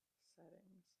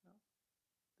 settings. No.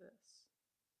 This.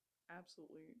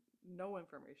 Absolutely no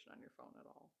information on your phone at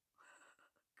all.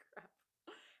 Crap.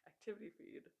 Activity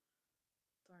feed.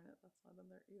 Darn it, that's not in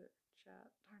there either. Chat.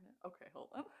 Darn it. Okay,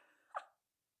 hold on.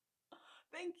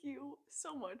 Thank you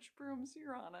so much, Brooms.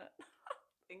 You're on it.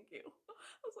 Thank you.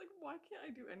 I was like, why can't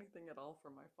I do anything at all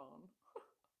from my phone?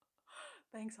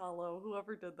 Thanks, Hollow.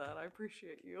 Whoever did that, I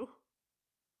appreciate you.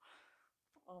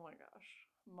 Oh my gosh.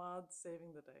 Mods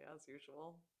saving the day as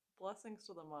usual. Blessings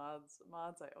to the mods.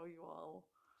 Mods, I owe you all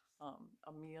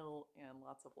a meal and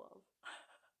lots of love.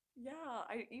 Yeah,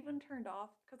 I even turned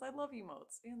off because I love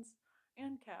emotes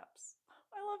and caps.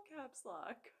 I love caps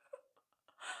lock.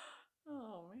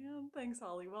 Oh man, thanks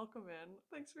Holly. Welcome in.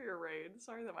 Thanks for your raid.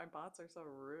 Sorry that my bots are so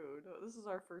rude. This is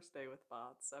our first day with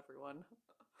bots, everyone.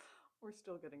 We're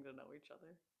still getting to know each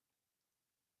other.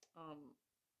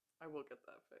 I will get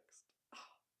that fixed.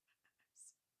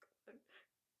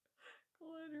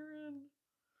 Glad you're in.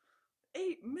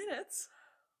 8 minutes?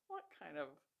 What kind of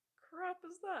crap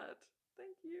is that?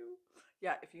 Thank you.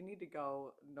 Yeah, if you need to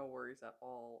go, no worries at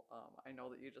all. I know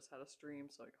that you just had a stream,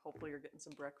 so hopefully you're getting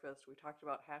some breakfast. We talked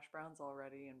about hash browns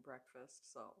already and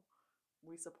breakfast, so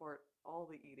we support all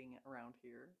the eating around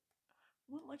here.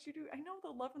 Won't let you do. I know the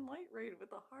love and light raid with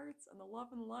the hearts and the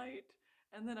love and light,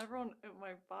 and then everyone,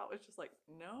 my bot was just like,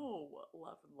 no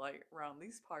love and light around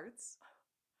these parts.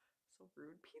 So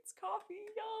rude. Pete's coffee,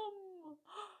 yum!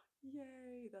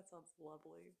 Yay, that sounds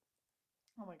lovely.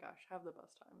 Oh my gosh, have the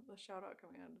best time. The shout out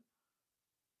command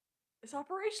is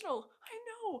operational.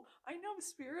 I know,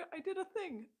 Spirit. I did a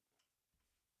thing.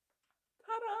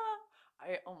 Ta-da!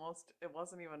 It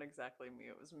wasn't even exactly me.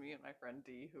 It was me and my friend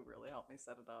D who really helped me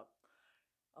set it up.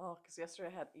 Oh, because yesterday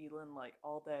I had Elin like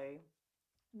all day.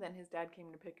 Then his dad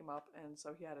came to pick him up, and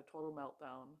so he had a total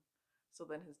meltdown. So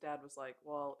then his dad was like,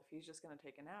 well, if he's just going to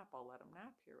take a nap, I'll let him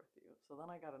nap here with you. So then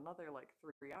I got another like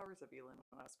 3 hours of Elin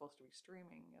when I was supposed to be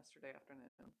streaming yesterday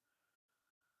afternoon.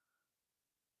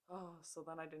 Oh, so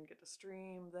then I didn't get to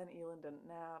stream. Then Elin didn't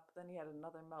nap. Then he had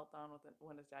another meltdown with it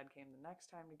when his dad came the next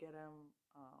time to get him.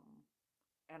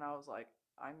 And I was like,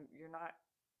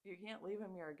 you can't leave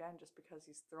him here again just because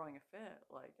he's throwing a fit.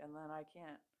 Like, and then I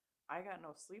got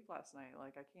no sleep last night.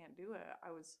 Like, I can't do it.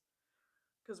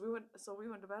 Because we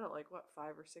went to bed at like, what,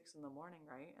 5 or 6 in the morning,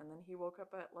 right? And then he woke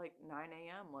up at like 9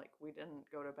 a.m. Like, we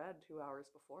didn't go to bed 2 hours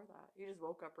before that. He just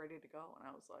woke up ready to go. And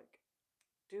I was like,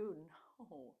 dude,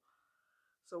 no.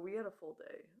 So we had a full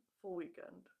day, full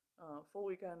weekend,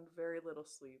 very little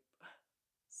sleep.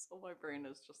 So my brain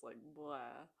is just like,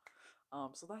 blah.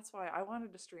 So that's why I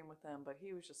wanted to stream with him, but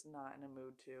he was just not in a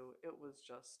mood to. It was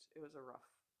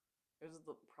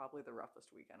probably the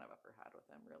roughest weekend I've ever had with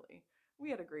him, really. We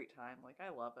had a great time. Like, I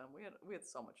love him. We had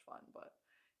so much fun, but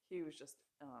he was just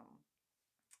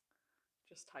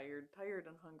tired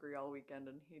and hungry all weekend,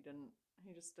 and he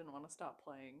just didn't want to stop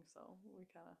playing, so we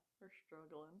kind of were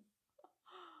struggling.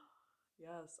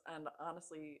 Yes, and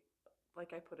honestly, like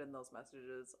I put in those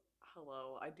messages,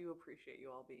 hello, I do appreciate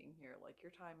you all being here. Like, your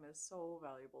time is so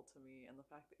valuable to me, and the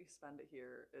fact that you spend it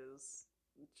here is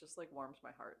just like warms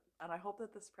my heart. And I hope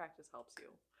that this practice helps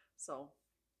you. So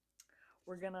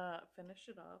we're gonna finish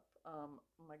it up.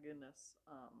 My goodness.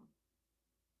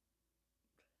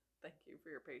 Thank you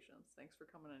for your patience. Thanks for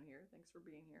coming in here. Thanks for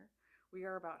being here. We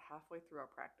are about halfway through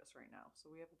our practice right now, so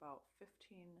we have about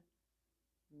 15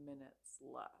 minutes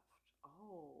left.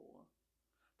 Oh,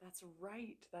 that's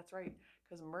right. That's right.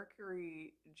 Because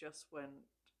Mercury's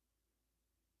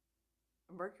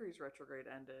retrograde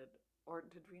ended, or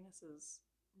did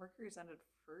Mercury's ended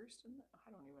first?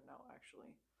 I don't even know,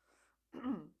 actually.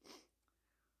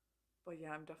 But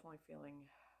yeah, I'm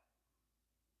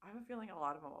feeling a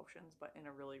lot of emotions, but in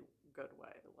a really good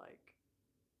way. Like,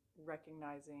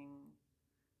 recognizing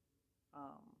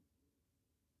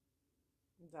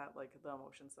that, like, the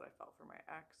emotions that I felt for my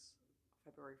ex,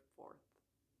 February 4th.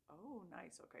 Oh,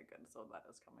 nice. Okay, good. So that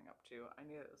is coming up too. I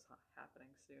knew it was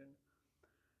happening soon.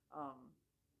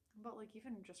 But like,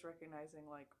 even just recognizing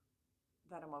like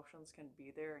that emotions can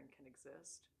be there and can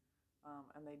exist,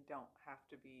 and they don't have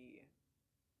to be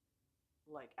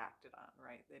like acted on,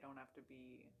 right? They don't have to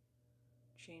be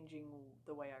changing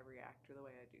the way I react or the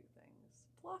way I do things.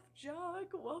 Bluff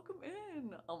Jug, welcome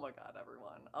in. Oh my god,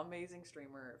 everyone. Amazing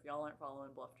streamer. If y'all aren't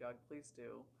following Bluff Jug, please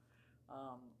do.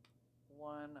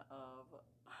 One of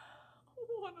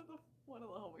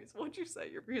the homies. What'd you say?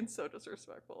 You're being so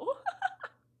disrespectful.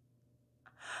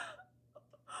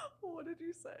 What did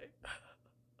you say?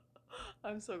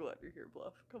 I'm so glad you're here,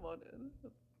 Bluff. Come on in.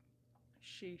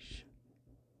 Sheesh.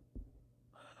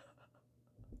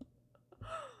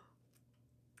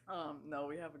 No,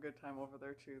 we have a good time over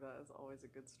there too. That is always a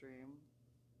good stream.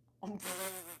 You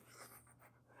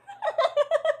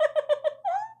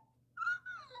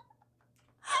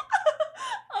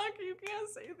can't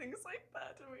say things like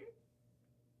that to me.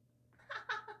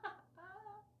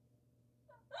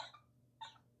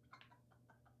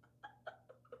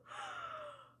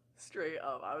 Straight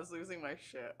up, I was losing my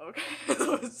shit. Okay,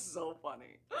 that was so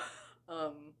funny.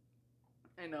 I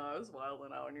know I was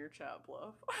wilding out in your chat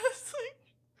bluff. I was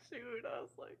like, dude, I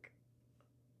was like,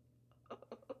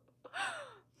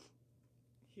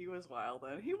 he was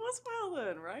wildin'. He was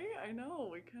wildin', right? I know.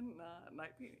 We couldn't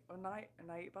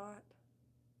Nightbot.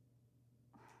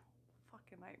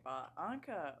 Fucking Nightbot.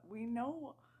 Anka, we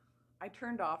know. I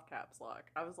turned off caps lock.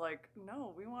 I was like,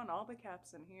 no, we want all the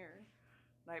caps in here.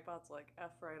 Nightbot's like,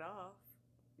 F right off.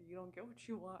 You don't get what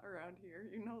you want around here.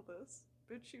 You know this.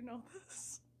 Bitch, you know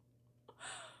this.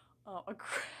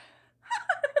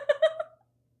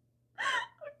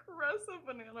 Aggressive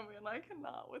banana man. I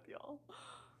cannot with y'all.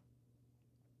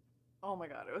 Oh my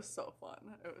god, it was so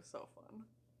fun. It was so fun.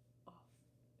 Oh,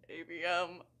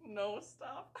 ABM. No,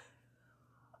 stop.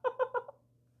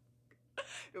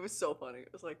 It was so funny.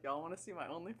 It was like, y'all want to see my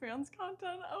OnlyFans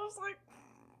content? I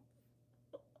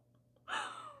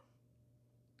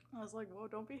was like, whoa,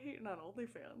 don't be hating on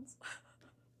OnlyFans.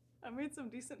 I made some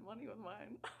decent money with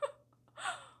mine.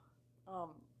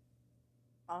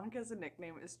 Anka's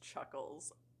nickname is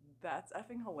Chuckles. That's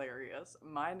effing hilarious.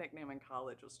 My nickname in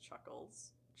college was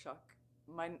Chuckles. Chuck.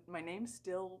 My name's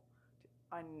still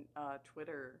on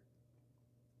Twitter,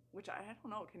 which I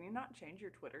don't know. Can you not change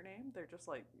your Twitter name? They're just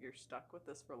like, you're stuck with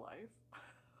this for life?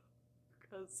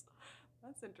 Because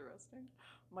that's interesting.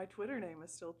 My Twitter name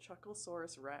is still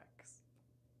Chucklesaurus Rex.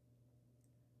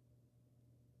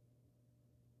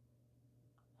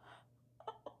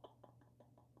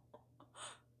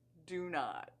 Do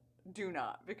not,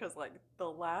 because like the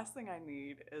last thing I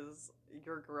need is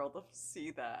your girl to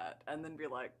see that and then be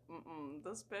like,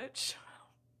 this bitch,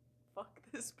 fuck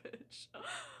this bitch.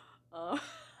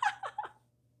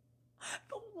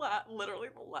 Literally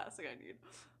the last thing I need.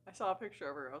 I saw a picture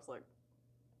of her. I was like,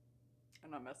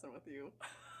 I'm not messing with you.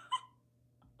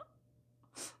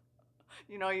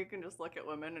 You know, you can just look at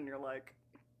women and you're like,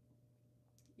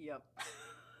 yep.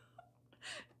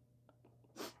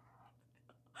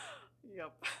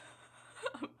 Yep.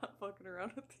 I'm not fucking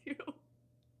around with you.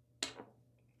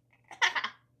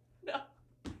 No.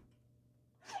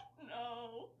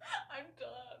 No. I'm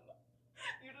done.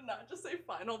 You did not just say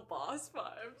final boss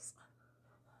vibes.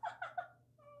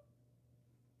 Oh, no.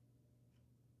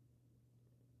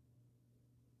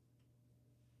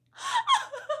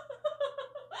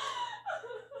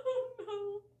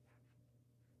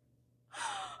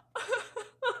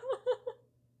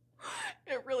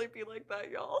 It really be like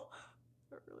that, y'all.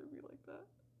 It really be like that.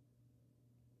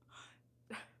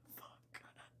 Fuck.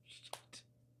 Shit.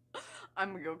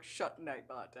 I'm gonna go shut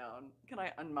Nightbot down. Can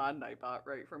I unmod Nightbot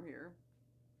right from here?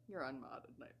 You're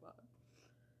unmodded, Nightbot.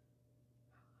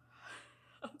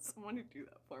 Somebody do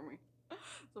that for me.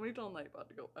 Somebody tell Nightbot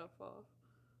to go F off.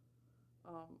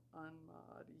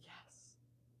 Unmod, yes.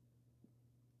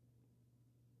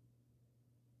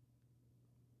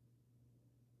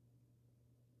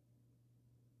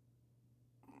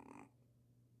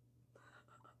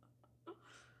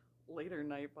 Later,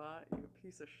 Nightbot, you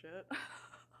piece of shit.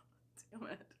 Damn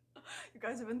it. You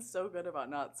guys have been so good about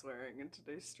not swearing, and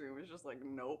today's stream is just like,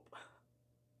 nope.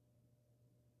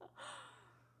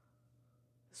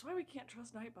 That's why we can't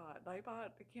trust Nightbot.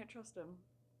 Nightbot, I can't trust him.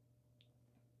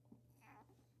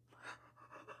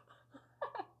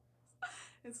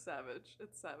 It's savage.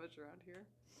 It's savage around here.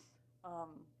 Oh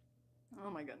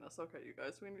my goodness. Okay, you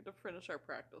guys, we need to finish our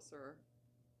practice or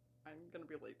I'm gonna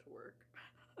be late to work,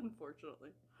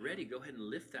 unfortunately. Ready, go ahead and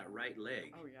lift that right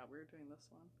leg. Oh yeah, we're doing this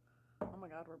one. Oh my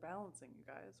god, we're balancing, you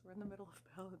guys. We're in the middle of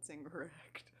balancing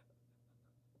wrecked.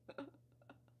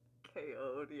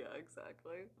 KO'd, yeah,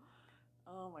 exactly.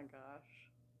 Oh my gosh.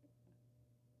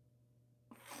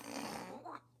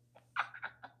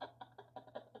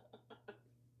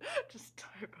 Just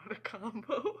type out a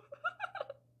combo.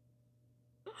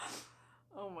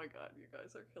 Oh my god, you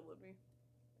guys are killing me.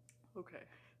 Okay.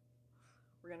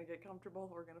 We're gonna get comfortable.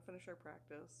 We're gonna finish our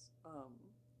practice.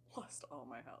 Lost all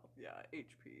my health. Yeah,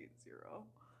 HP 0.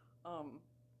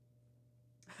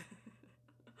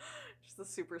 Just the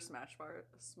Super Smash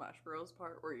Bros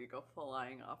part where you go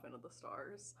flying off into the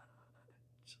stars.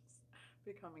 Just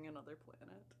becoming another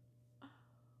planet.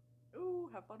 Ooh,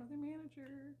 have fun with your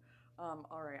manager.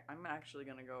 Alright, I'm actually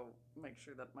gonna go make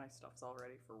sure that my stuff's all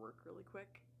ready for work really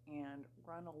quick and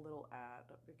run a little ad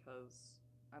because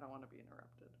I don't want to be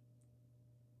interrupted.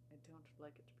 I don't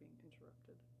like it being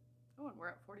interrupted. Oh, and we're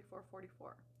at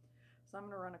 44:44. So I'm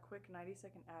gonna run a quick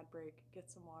 90-second ad break, get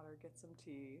some water, get some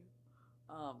tea,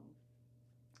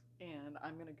 and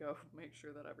I'm gonna go make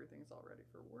sure that everything's all ready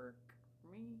for work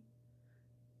for me.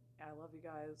 I love you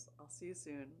guys. I'll see you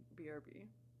soon. BRB.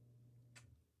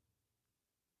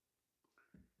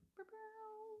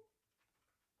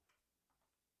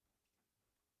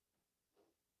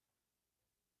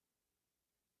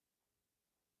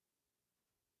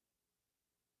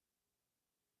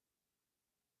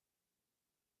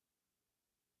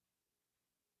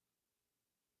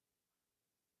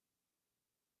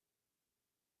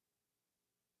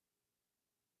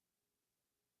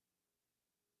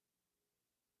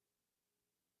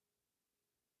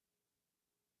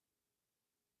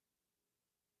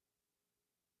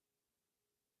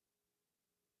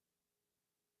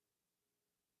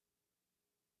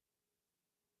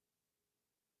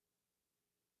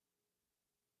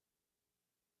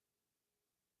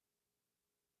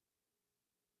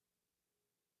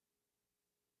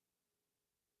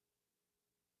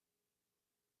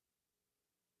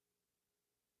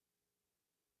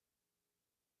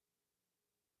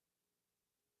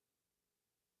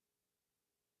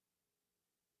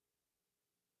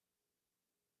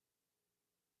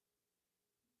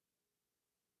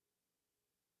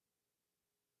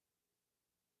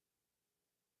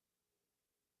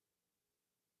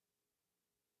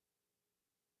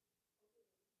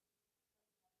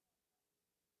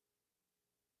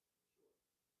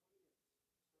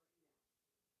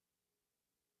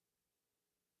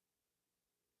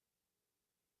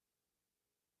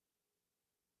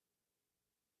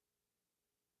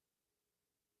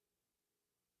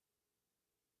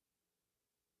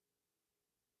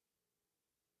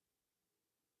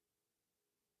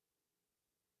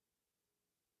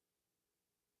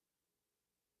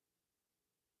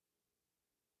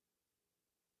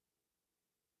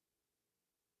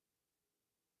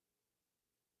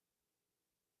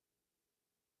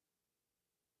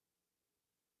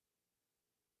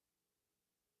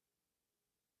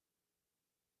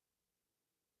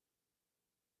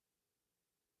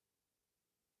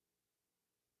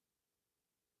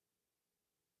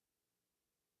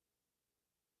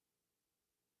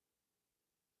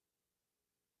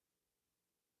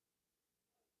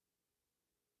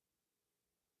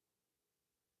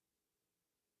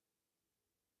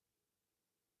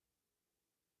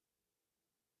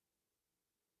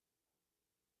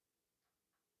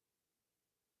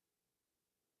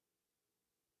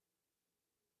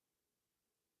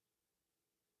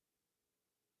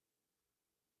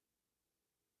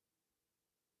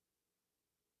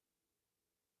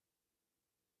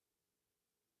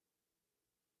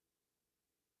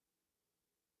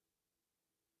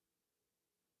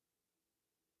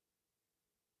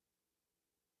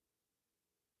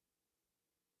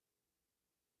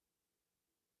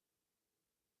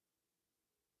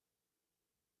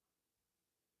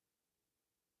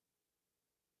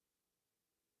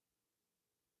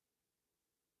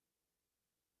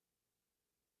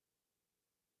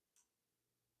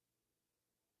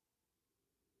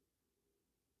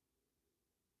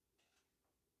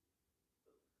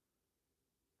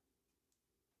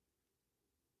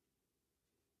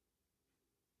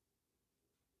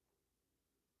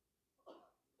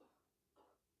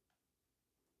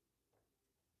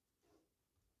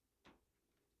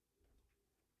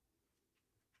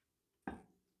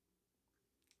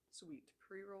 Sweet.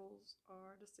 Pre-rolls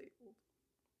are disabled.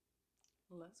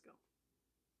 Let's go.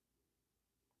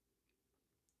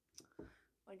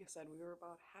 Like I said, we were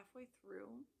about halfway through.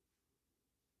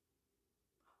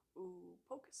 Ooh,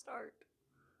 Pokestart.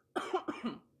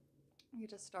 You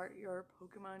just start your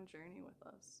Pokemon journey with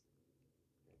us.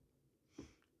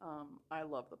 I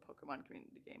love the Pokemon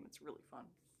community game. It's really fun.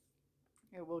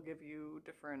 It will give you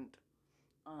different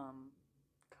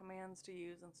commands to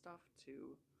use and stuff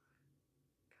to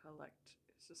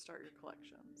start your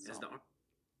collection. So,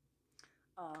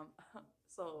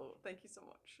 so thank you so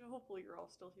much. Hopefully you're all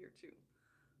still here too.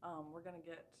 We're gonna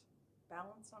get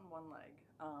balance on one leg.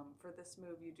 For this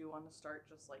move, you do want to start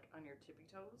just like on your tippy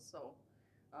toes. So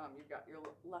you've got your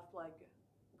left leg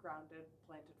grounded,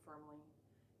 planted firmly,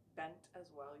 bent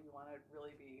as well. You want to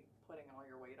really be putting all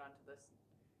your weight onto this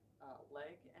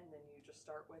leg, and then you just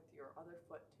start with your other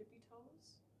foot tippy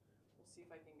toes. We'll see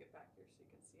if I can get back here so you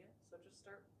can see it. So just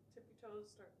start tippy toes,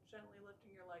 start gently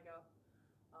lifting your leg up,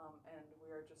 and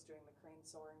we are just doing the crane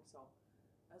soaring. So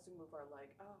as we move our leg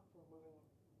up, we're moving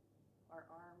our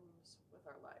arms with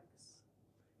our legs.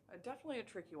 Definitely a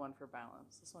tricky one for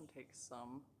balance. This one takes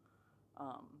some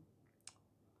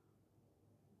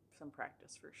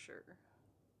practice for sure.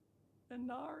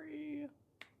 Inari.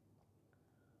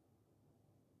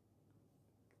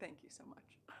 Thank you so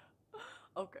much.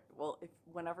 Okay, well, if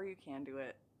whenever you can do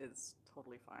it is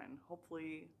totally fine.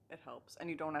 Hopefully it helps, and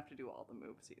you don't have to do all the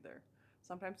moves either.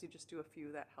 Sometimes you just do a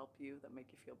few that help you, that make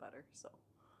you feel better. So,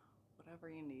 whatever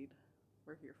you need,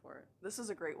 we're here for it. This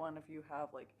is a great one if you have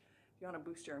like, if you want to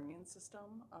boost your immune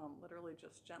system. Literally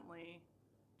just gently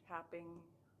tapping.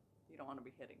 You don't want to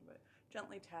be hitting, but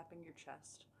gently tapping your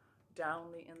chest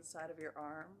down the inside of your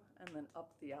arm and then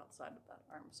up the outside of that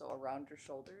arm, so around your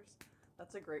shoulders.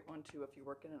 That's a great one too if you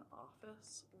work in an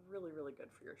office. Really, really good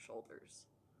for your shoulders.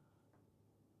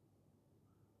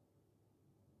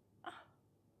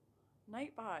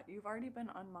 Nightbot, you've already been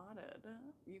unmodded.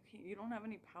 You don't have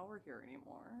any power here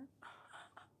anymore.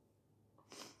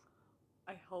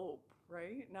 I hope,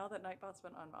 right? Now that Nightbot's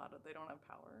been unmodded, they don't have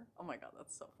power. Oh my god,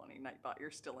 that's so funny. Nightbot,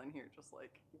 you're still in here just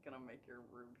like you're gonna make your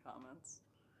rude comments.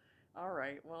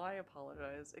 Alright, well, I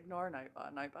apologize. Ignore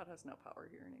Nightbot. Nightbot has no power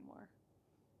here anymore.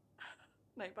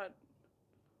 Nightbot,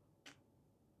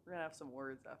 we're gonna have some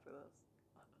words after this.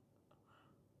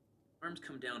 Arms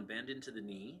come down, bend into the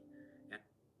knee.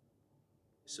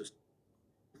 So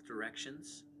both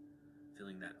directions,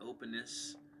 feeling that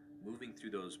openness, moving through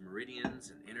those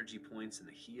meridians and energy points in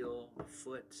the heel, the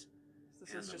foot,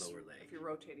 This and is the just lower leg. if you're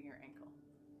rotating your ankle.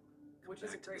 Come Which back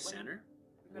is a to great the one. center.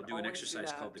 You We'll can do an always do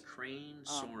exercise called that. the crane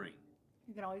soaring.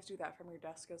 You can always do that from your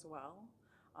desk as well.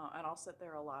 And I'll sit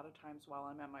there a lot of times while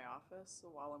I'm at my office,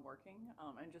 while I'm working,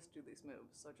 and just do these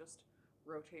moves. So just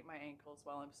rotate my ankles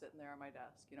while I'm sitting there at my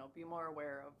desk. You know, be more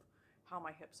aware of how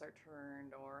my hips are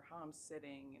turned or how I'm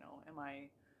sitting. You know, am I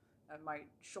my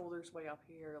shoulders way up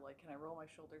here? Like, can I roll my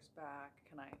shoulders back?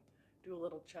 Can I do a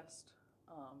little chest,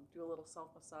 do a little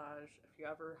self-massage? If you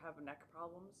ever have neck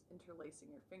problems, interlacing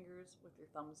your fingers with your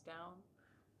thumbs down.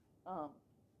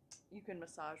 You can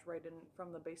massage right in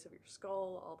from the base of your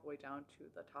skull all the way down to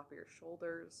the top of your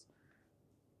shoulders.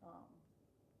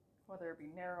 Whether it be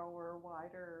narrower,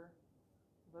 wider,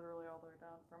 literally all the way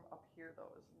down. From up here,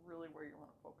 though, is really where you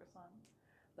want to focus on.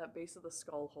 That base of the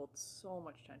skull holds so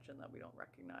much tension that we don't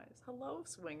recognize. Hello,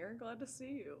 Swinger. Glad to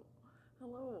see you.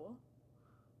 Hello.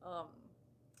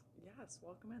 Yes,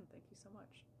 welcome in. Thank you so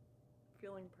much.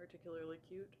 Feeling particularly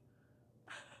cute,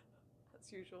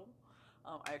 as usual.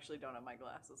 I actually don't have my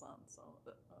glasses on, so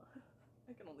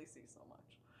I can only see so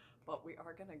much. But we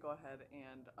are going to go ahead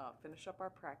and finish up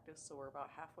our practice, so we're about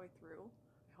halfway through.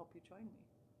 I hope you join me.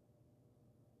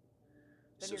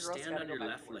 So stand on your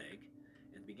left leg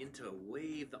and begin to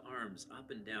wave the arms up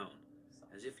and down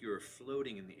as if you were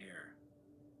floating in the air.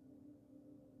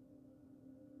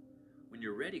 When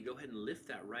you're ready, go ahead and lift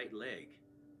that right leg.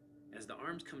 As the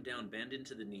arms come down, bend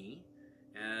into the knee.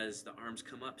 As the arms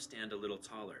come up, stand a little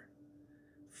taller.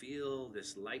 Feel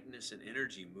this lightness and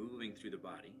energy moving through the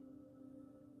body.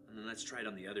 And then let's try it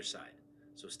on the other side.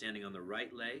 So standing on the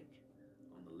right leg,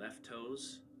 on the left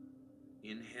toes.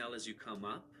 Inhale as you come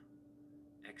up.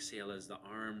 Exhale as the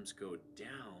arms go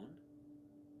down.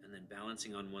 And then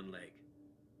balancing on one leg.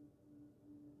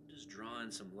 Just draw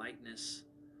in some lightness.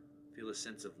 Feel a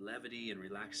sense of levity and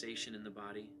relaxation in the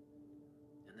body.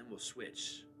 And then we'll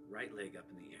switch. Right leg up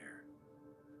in the air.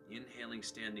 Inhaling,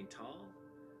 standing tall.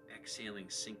 Exhaling,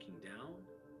 sinking down.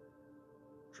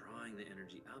 Drawing the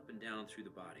energy up and down through the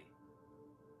body.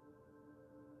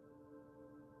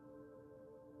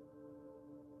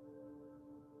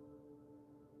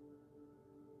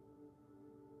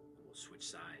 And we'll switch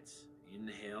sides.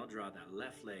 Inhale, draw that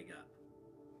left leg up.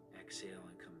 Exhale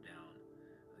and come down.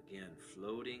 Again,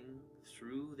 floating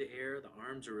through the air. The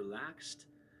arms are relaxed.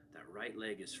 That right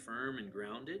leg is firm and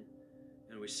grounded.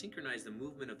 And we synchronize the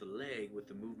movement of the leg with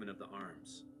the movement of the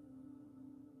arms.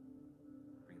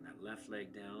 Bring that left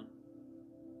leg down.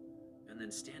 And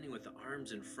then standing with the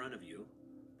arms in front of you,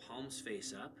 palms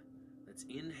face up. Let's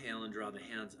inhale and draw the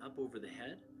hands up over the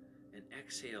head. And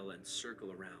exhale and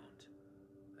circle around.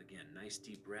 Again, nice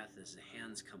deep breath as the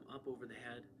hands come up over the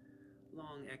head.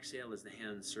 Long exhale as the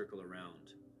hands circle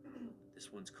around.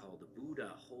 This one's called the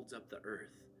Buddha holds up the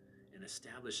earth and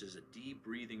establishes a deep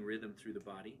breathing rhythm through the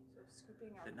body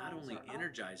that not only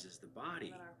energizes the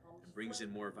body and brings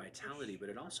in more vitality, but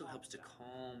it also helps to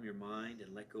calm your mind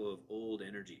and let go of old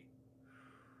energy.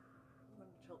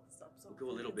 We'll go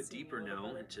a little bit deeper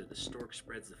now into the stork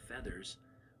spreads the feathers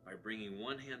by bringing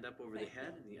one hand up over the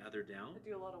head and the other down. I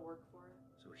do a lot of work for it.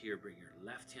 So here, bring your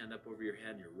left hand up over your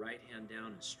head and your right hand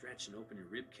down and stretch and open your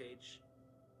rib cage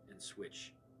and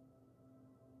switch.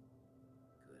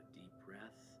 Good, deep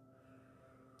breath.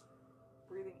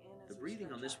 Breathing in as the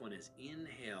breathing on this one is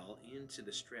inhale into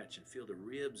the stretch and feel the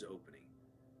ribs opening.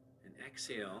 And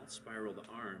exhale, spiral the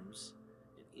arms.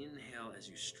 And inhale as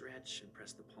you stretch and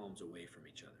press the palms away from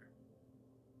each other.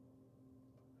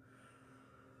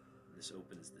 This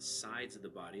opens the sides of the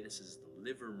body. This is the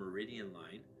liver meridian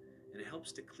line, and it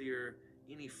helps to clear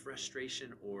any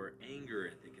frustration or anger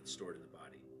that gets stored in the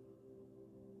body.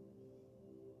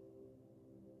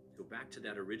 Go back to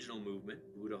that original movement.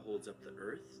 Buddha holds up the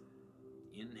earth.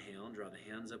 Inhale and draw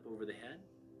the hands up over the head.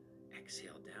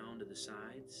 Exhale down to the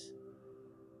sides.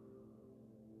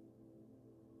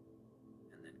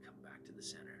 And then come back to the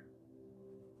center.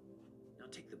 Now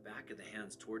take the back of the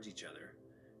hands towards each other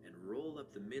and roll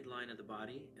up the midline of the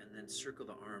body and then circle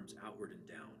the arms outward and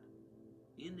down.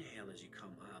 Inhale as you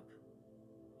come up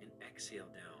and exhale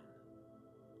down.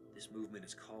 This movement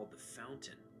is called the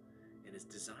fountain and is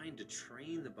designed to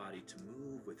train the body to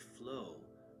move with flow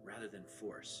rather than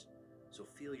force. So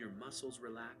feel your muscles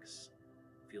relax,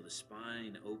 feel the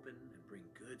spine open, and bring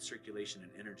good circulation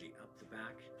and energy up the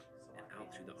back and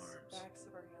out through the arms. Backs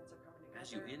of our hands are coming together.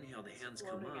 As you inhale, the hands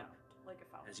come floating up. out like a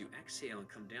fountain. As you exhale and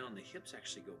come down, the hips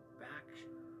actually go back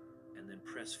and then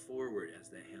press forward as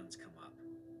the hands come up.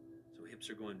 So hips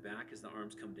are going back as the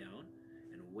arms come down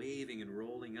and waving and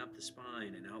rolling up the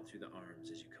spine and out through the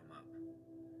arms as you come up.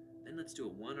 Then let's do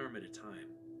it one arm at a time.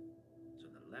 So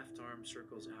the left arm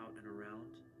circles out and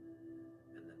around,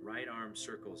 and the right arm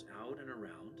circles out and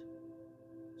around.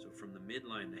 So from the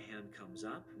midline, the hand comes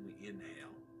up and we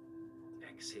inhale,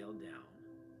 exhale down.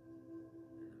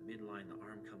 And the midline, the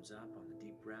arm comes up on the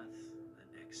deep breath,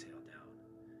 and exhale down.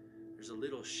 There's a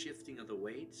little shifting of the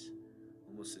weight,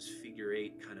 almost this figure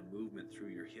eight kind of movement through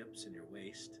your hips and your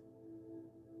waist,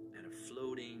 and a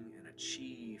floating and a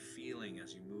chi feeling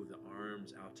as you move the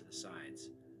arms out to the sides,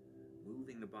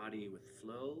 moving the body with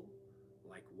flow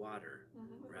like water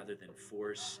rather than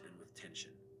force and with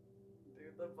tension.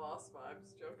 Dude, the boss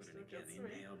vibes jokes And are again, just me.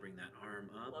 inhale, bring that arm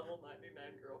up, Level 99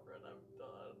 girlfriend, I'm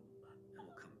done. and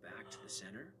we'll come back to the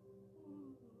center.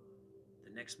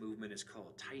 The next movement is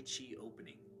called Tai Chi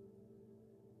opening.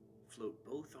 Float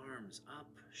both arms up,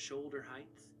 shoulder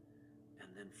height, and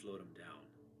then float them down.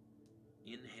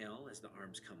 Inhale as the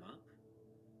arms come up,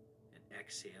 and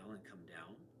exhale and come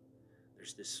down.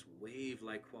 There's this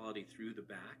wave-like quality through the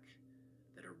back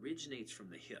that originates from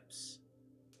the hips.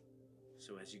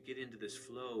 So as you get into this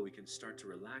flow, we can start to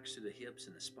relax through the hips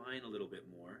and the spine a little bit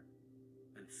more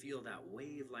and feel that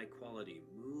wave-like quality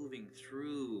moving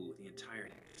through the entire.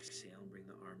 Exhale and bring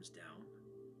the arms down.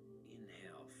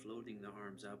 Inhale, floating the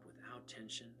arms up without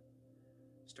tension.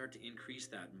 Start to increase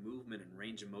that movement and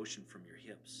range of motion from your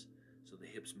hips. So the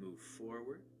hips move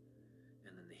forward,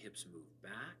 and then the hips move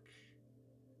back,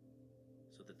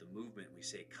 so that the movement, we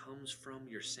say, comes from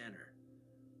your center,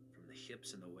 from the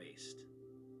hips and the waist.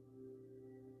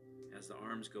 As the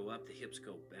arms go up, the hips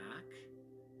go back,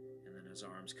 and then as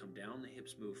arms come down, the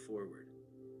hips move forward.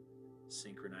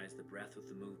 Synchronize the breath with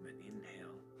the movement.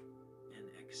 Inhale and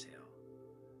exhale.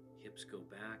 Hips go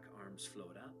back, arms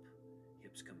float up.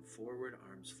 Hips come forward,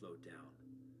 arms float down.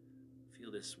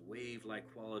 Feel this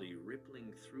wave-like quality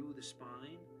rippling through the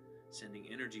spine, sending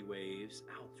energy waves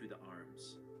out through the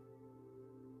arms.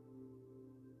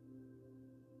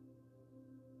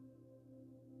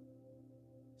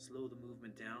 Slow the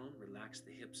movement down, relax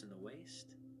the hips and the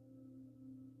waist,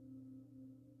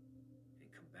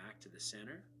 and come back to the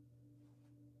center.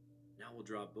 Now we'll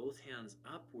draw both hands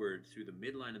upward through the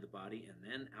midline of the body and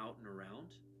then out and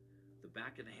around. The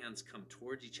back of the hands come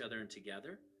towards each other and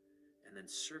together, and then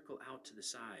circle out to the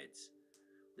sides.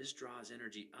 This draws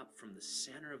energy up from the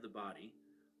center of the body,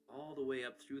 all the way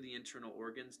up through the internal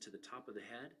organs to the top of the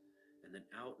head, and then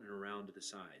out and around to the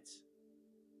sides.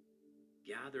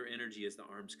 Gather energy as the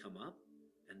arms come up,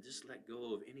 and just let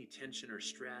go of any tension or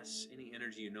stress, any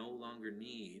energy you no longer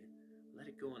need. Let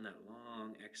it go in that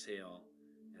long exhale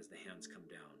as the hands come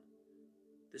down.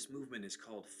 This movement is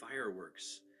called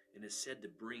fireworks and is said to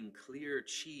bring clear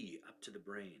chi up to the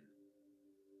brain.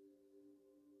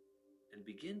 And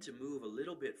begin to move a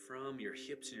little bit from your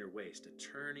hips and your waist, a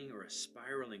turning or a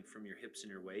spiraling from your hips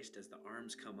and your waist as the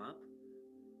arms come up.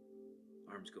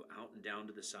 Arms go out and down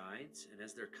to the sides, and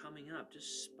as they're coming up,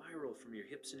 just spiral from your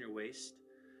hips and your waist,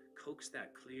 coax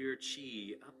that clear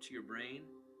chi up to your brain,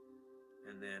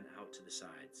 and then out to the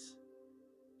sides.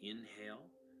 Inhale,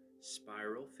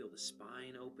 spiral, feel the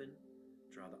spine open,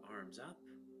 draw the arms up,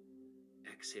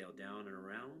 exhale down and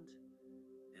around,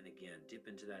 and again, dip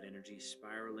into that energy,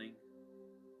 spiraling.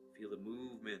 Feel the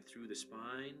movement through the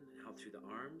spine, out through the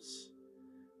arms.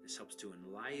 This helps to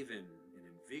enliven and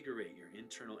invigorate your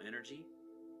internal energy.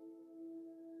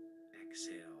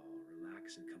 Exhale,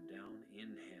 relax and come down.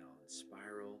 Inhale and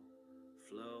spiral,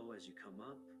 flow as you come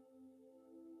up.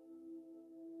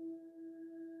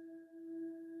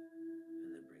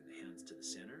 And then bring the hands to the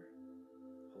center,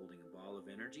 holding a ball of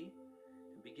energy,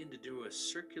 and begin to do a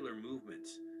circular movement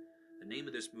The name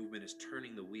of this movement is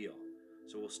turning the wheel.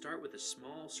 So we'll start with a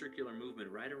small circular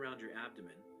movement right around your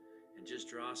abdomen and just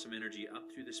draw some energy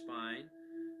up through the spine,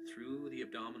 through the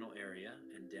abdominal area,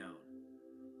 and down.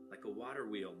 Like a water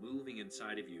wheel moving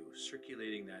inside of you,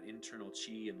 circulating that internal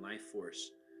chi and life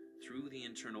force through the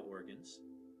internal organs,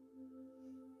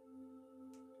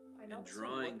 and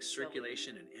drawing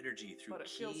circulation and energy through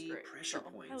key pressure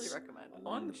points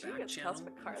along the back channel and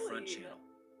the front channel.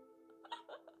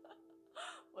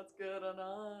 What's good,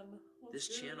 Anan? This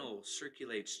channel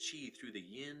circulates chi through the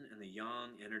yin and the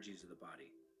yang energies of the body.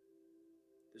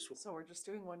 So we're just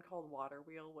doing one called Water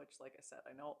Wheel, which, like I said,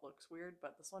 I know it looks weird,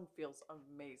 but this one feels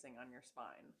amazing on your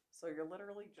spine. So you're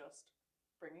literally just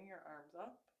bringing your arms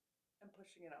up and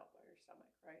pushing it out by your stomach,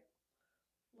 right?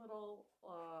 Little,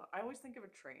 I always think of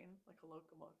a train, like a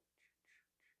locomotive.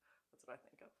 That's what I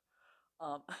think of.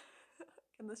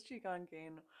 Can this Qigong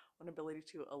gain an ability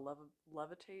to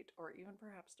levitate or even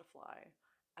perhaps to fly?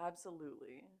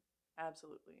 Absolutely.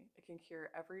 Absolutely. It can cure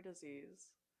every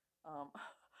disease.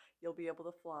 You'll be able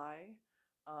to fly,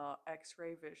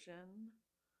 x-ray vision,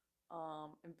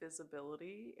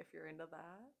 invisibility if you're into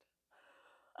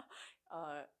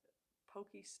that.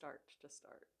 Pokey start to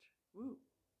start. Woo.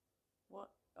 What?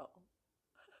 Oh.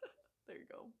 There you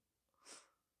go.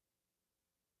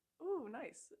 Ooh,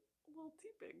 nice. A little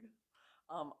teeping.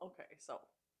 Okay, so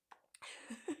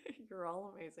you're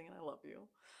all amazing and I love you.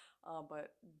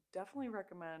 But definitely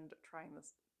recommend trying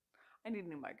this. I need a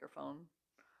new microphone.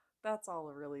 That's all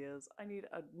it really is. I need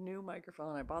a new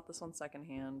microphone. I bought this one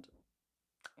secondhand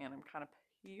and I'm kind of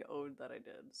PO'd that I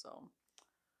did, so.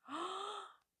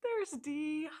 There's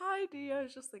D. Hi, D. I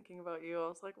was just thinking about you. I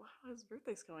was like, wow, his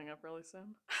birthday's coming up really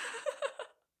soon.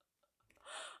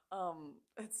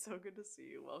 It's so good to see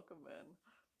you. Welcome in.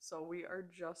 So we are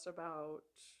just about,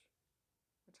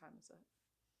 what time is it?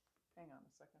 Hang on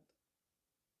a second.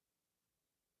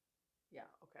 Yeah,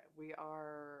 okay.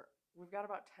 We've got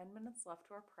about 10 minutes left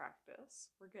to our practice.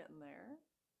 We're getting there.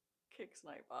 Kicks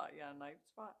Nightbot. Yeah,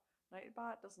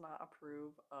 Nightbot does not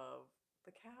approve of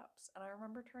the caps. And I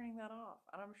remember turning that off.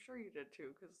 And I'm sure you did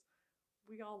too, because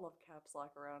we all love caps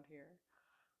lock around here.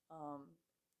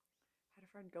 Had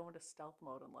a friend go into stealth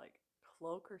mode and like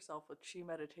cloak herself with chi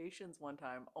meditations one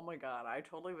time. Oh my god, I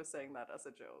totally was saying that as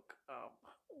a joke.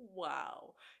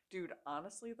 Wow. Dude,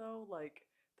 honestly though, like,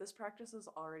 this practice has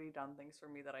already done things for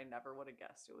me that I never would have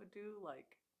guessed it would do.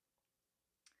 Like,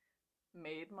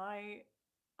 made my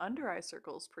under eye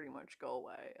circles pretty much go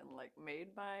away and like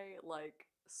made my like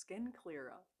skin clear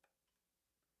up.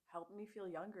 Helped me feel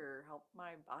younger, helped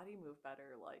my body move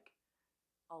better, like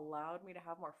allowed me to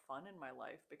have more fun in my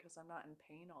life because I'm not in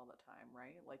pain all the time,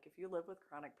 right? Like if you live with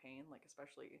chronic pain, like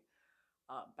especially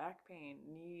back pain,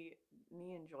 knee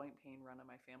and joint pain run in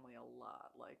my family a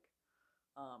lot. Like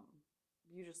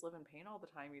you just live in pain all the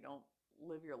time, you don't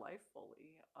live your life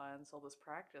fully. And so this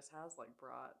practice has like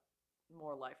brought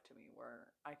more life to me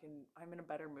where I'm in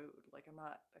a better mood. Like I'm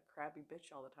not a crabby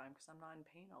bitch all the time because I'm not in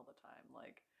pain all the time.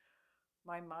 Like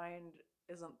my mind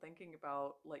isn't thinking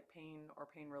about like pain or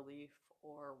pain relief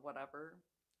or whatever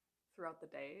throughout the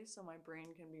day, so my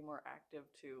brain can be more active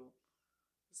to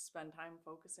spend time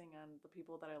focusing on the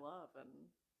people that I love and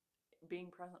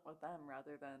being present with them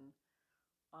rather than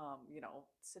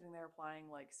sitting there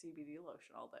applying like CBD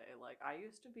lotion all day. Like I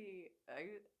used to be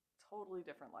a totally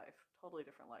different life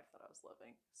that I was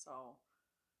living. So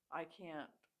I can't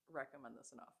recommend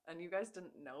this enough. And you guys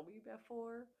didn't know me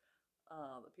before.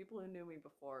 The people who knew me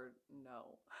before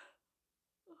know.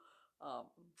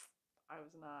 I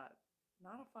was not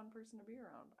a fun person to be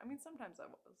around. I mean, sometimes I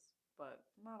was, but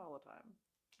not all the time.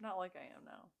 Not like I am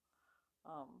now.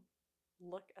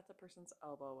 Look at the person's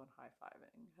elbow and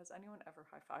high-fiving. Has anyone ever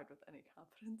high-fived with any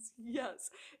confidence?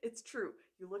 Yes, it's true.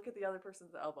 You look at the other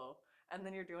person's elbow, and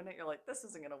then you're doing it, you're like, this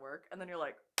isn't gonna work. And then you're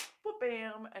like,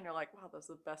 bam, and you're like, wow, that's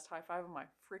the best high-five of my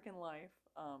freaking life.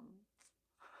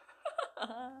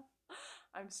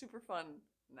 I'm super fun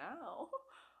now.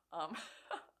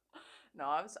 No,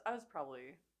 I was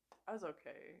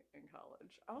okay in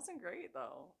college. I wasn't great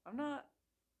though. I'm not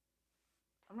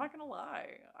gonna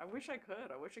lie. I wish I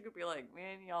could. I wish I could be like,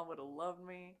 man, y'all would have loved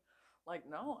me. Like,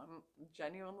 no, I'm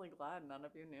genuinely glad none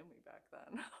of you knew me back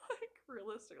then. Like,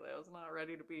 realistically, I was not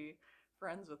ready to be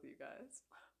friends with you guys.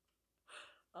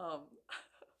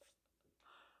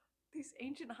 These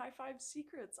ancient high five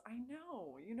secrets. I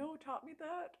know. You know who taught me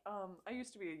that? I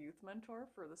used to be a youth mentor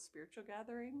for the spiritual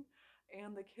gathering,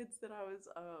 and the kids that I was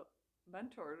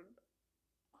mentored,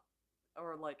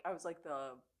 or like I was like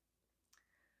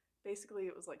basically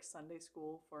it was like Sunday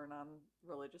school for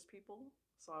non-religious people.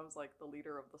 So I was like the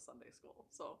leader of the Sunday school.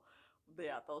 So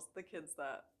yeah, the kids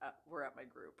that were at my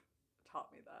group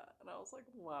taught me that. And I was like,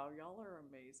 wow, y'all are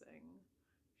amazing.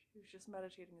 She was just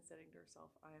meditating and saying to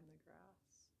herself, I am the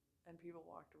grass. And people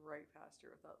walked right past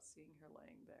her without seeing her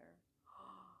laying there.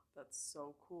 That's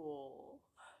so cool.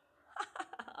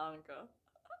 Anka.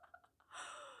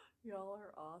 Y'all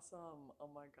are awesome. Oh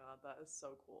my god, that is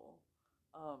so cool.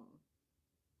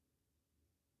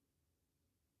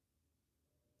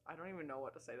 I don't even know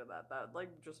what to say to that. That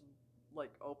like just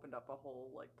like opened up a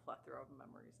whole like plethora of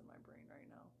memories in my brain right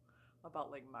now about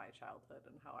like my childhood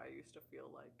and how I used to feel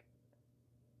like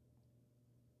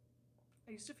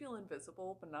I used to feel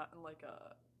invisible, but not in like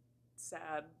a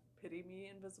sad pity me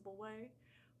invisible way,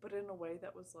 but in a way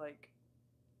that was like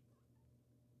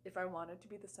if I wanted to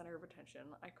be the center of attention,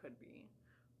 I could be.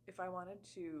 If I wanted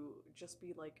to just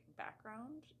be like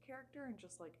background character and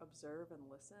just like observe and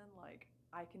listen, like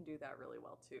I can do that really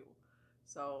well too.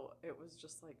 So it was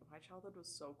just like my childhood was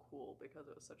so cool because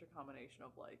it was such a combination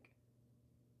of like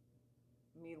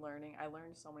me learning. I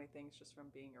learned so many things just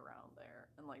from being around there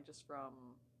and like just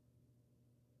from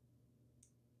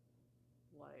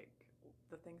like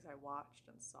the things I watched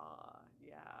and saw.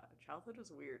 Yeah, childhood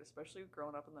was weird, especially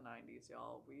growing up in the 90s,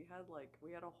 y'all. We had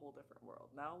a whole different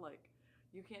world. Now like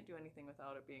you can't do anything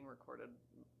without it being recorded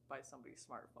by somebody's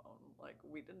smartphone. Like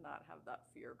we did not have that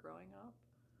fear growing up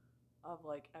of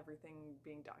like everything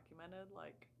being documented.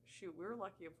 Like shoot, we were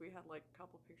lucky if we had like a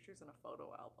couple pictures in a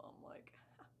photo album. Like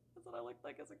that's what I looked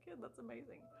like as a kid. That's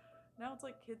amazing. Now it's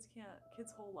like kids'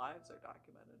 whole lives are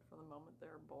documented from the moment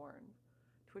they're born.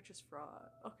 Twitch is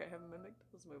fraud. Okay, I have mimicked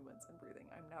those movements and breathing.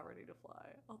 I'm now ready to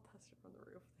fly. I'll test it from the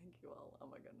roof. Thank you all. Oh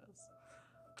my goodness.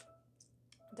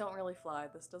 Don't really fly.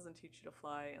 This doesn't teach you to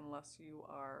fly unless you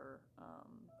are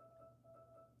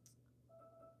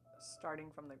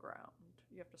starting from the ground.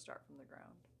 You have to start from the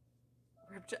ground.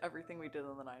 Rip to everything we did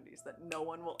in the 90s that no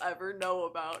one will ever know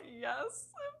about. Yes,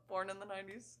 born in the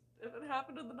 90s. If it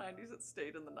happened in the 90s, it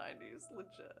stayed in the 90s.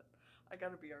 Legit. I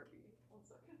gotta BRB. 1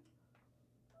 second.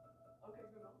 Okay,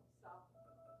 Bruno, stop.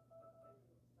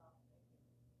 Stop.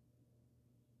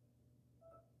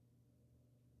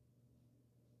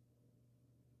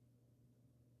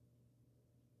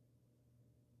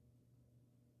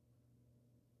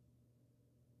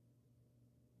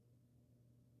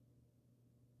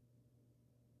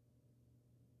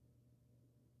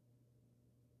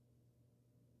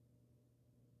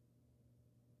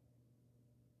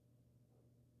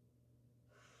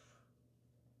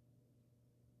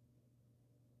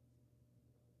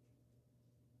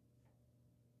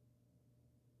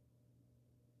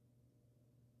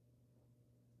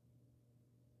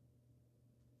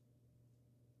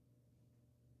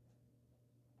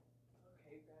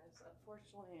 Okay, guys,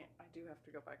 unfortunately, I do have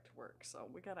to go back to work, so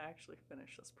we gotta actually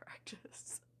finish this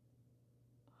practice.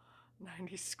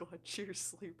 90 squat cheers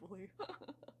sleepily.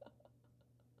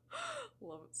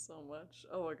 Love it so much.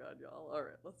 Oh my god, y'all.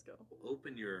 Alright, let's go.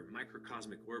 Open your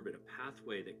microcosmic orbit, a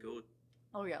pathway that goes.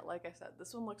 Oh yeah, like I said,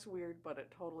 this one looks weird, but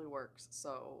it totally works,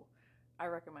 so I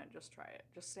recommend just try it.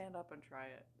 Just stand up and try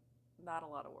it. Not a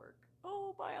lot of work.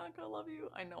 Oh, bye, Anka, love you.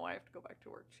 I know I have to go back to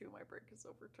work too. My break is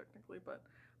over technically, but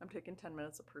I'm taking 10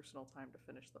 minutes of personal time to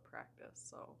finish the practice,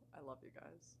 so I love you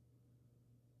guys.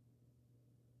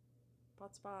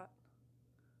 Butt spot.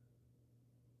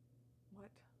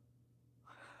 What?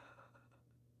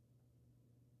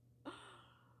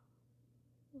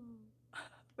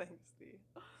 Thanks, Dee.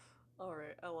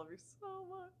 Alright, I love you so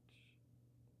much.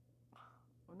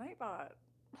 Oh, Nightbot.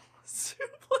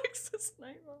 Suplex this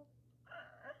Nightbot.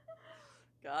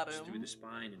 Got him. Through the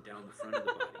spine and down the front of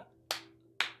the body.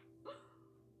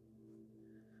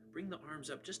 Bring the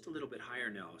arms up just a little bit higher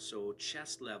now, so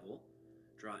chest level.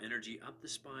 Draw energy up the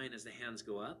spine as the hands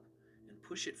go up, and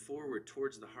push it forward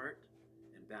towards the heart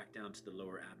and back down to the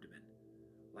lower abdomen.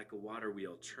 Like a water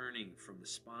wheel turning from the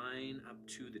spine up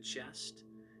to the chest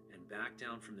and back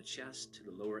down from the chest to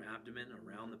the lower abdomen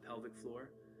around the pelvic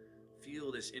floor.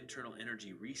 Feel this internal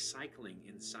energy recycling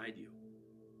inside you.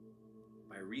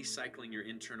 By recycling your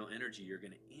internal energy, you're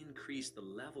going to increase the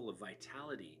level of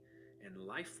vitality and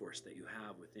life force that you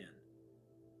have within.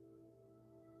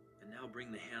 And now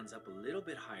bring the hands up a little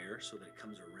bit higher so that it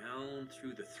comes around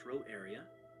through the throat area.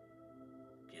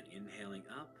 Again, inhaling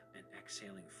up and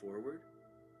exhaling forward.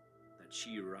 That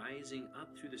chi rising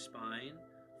up through the spine,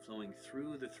 flowing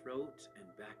through the throat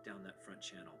and back down that front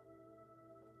channel.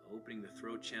 Opening the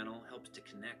throat channel helps to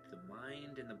connect the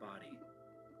mind and the body.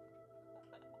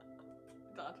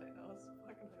 Dante knows.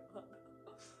 Fucking fun.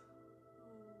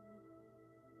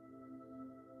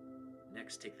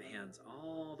 Next, take the hands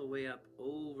all the way up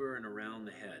over and around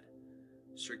the head,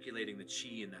 circulating the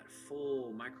chi in that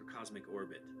full microcosmic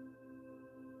orbit.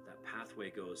 That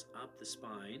pathway goes up the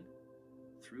spine,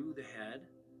 through the head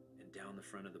and down the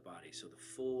front of the body. So the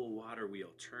full water wheel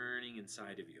turning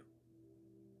inside of you.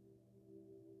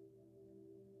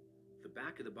 The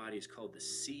back of the body is called the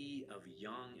Sea of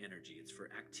Yang energy. It's for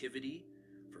activity,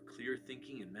 for clear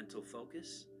thinking and mental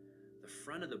focus. The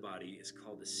front of the body is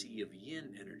called the Sea of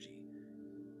Yin energy,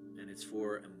 and it's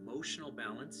for emotional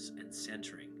balance and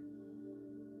centering.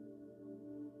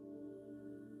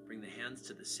 Bring the hands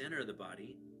to the center of the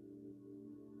body,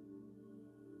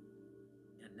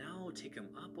 and now take them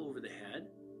up over the head.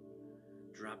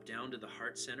 Drop down to the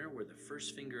heart center where the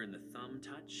first finger and the thumb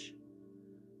touch.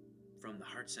 From the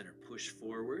heart center, push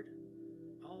forward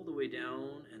all the way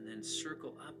down, and then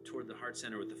circle up toward the heart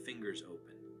center with the fingers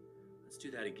open. Let's do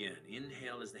that again.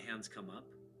 Inhale as the hands come up.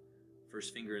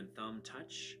 First finger and thumb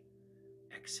touch.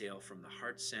 Exhale from the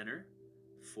heart center,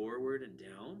 forward and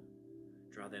down.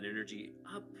 Draw that energy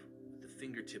up with the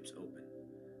fingertips open.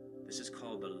 This is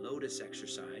called the lotus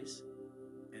exercise,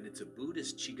 and it's a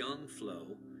Buddhist Qigong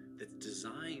flow that's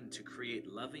designed to create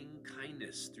loving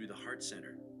kindness through the heart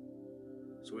center.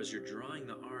 So as you're drawing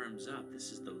the arms up,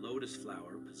 this is the lotus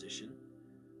flower position.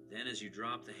 Then as you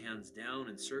drop the hands down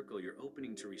and circle, you're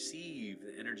opening to receive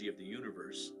the energy of the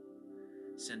universe,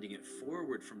 sending it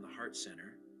forward from the heart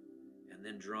center, and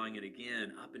then drawing it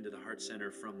again up into the heart center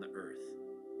from the earth.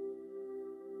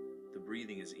 The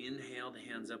breathing is inhale, the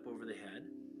hands up over the head,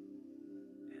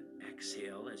 and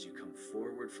exhale as you come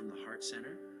forward from the heart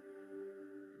center.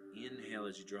 Inhale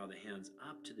as you draw the hands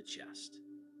up to the chest.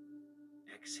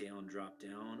 Exhale and drop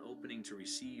down, opening to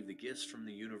receive the gifts from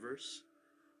the universe,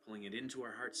 pulling it into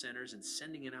our heart centers and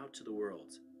sending it out to the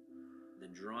world.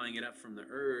 Then drawing it up from the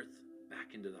earth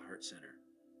back into the heart center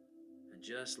and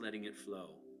just letting it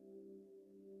flow.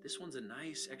 This one's a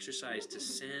nice exercise to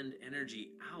send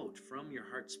energy out from your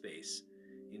heart space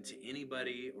into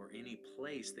anybody or any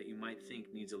place that you might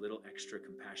think needs a little extra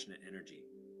compassionate energy.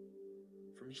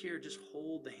 From here, just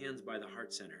hold the hands by the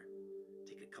heart center.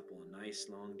 Take a couple of nice,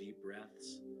 long, deep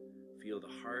breaths. Feel the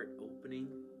heart opening.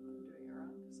 I'm doing it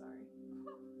wrong, sorry.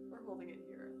 We're holding it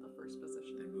here at the first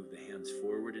position. Then move the hands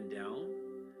forward and down,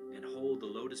 and hold the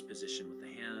lotus position with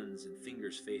the hands and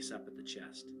fingers face up at the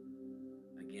chest.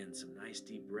 Again, some nice,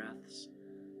 deep breaths.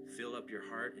 Fill up your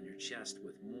heart and your chest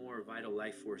with more vital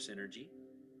life force energy.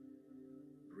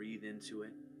 Breathe into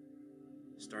it,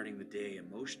 starting the day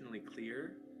emotionally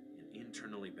clear and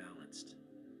internally balanced.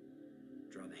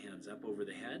 Draw the hands up over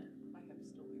the head My hips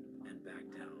still need to pop. and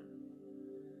back down.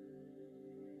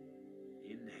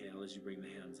 Inhale as you bring the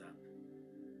hands up.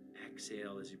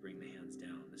 Exhale as you bring the hands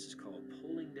down. This is called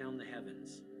pulling down the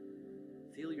heavens.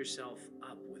 Feel yourself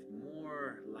up with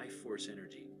more life force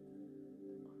energy.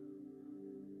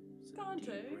 Some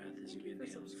Dante, deep breath as thank you you for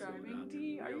inhale and float subscribing. up.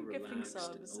 D, are Real you gifting relaxed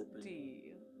and subs? open.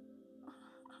 D.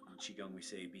 In Qigong we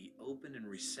say be open and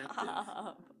receptive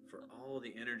Stop. for all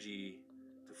the energy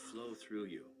to flow through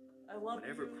you. I love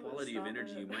Whatever you. quality of Stop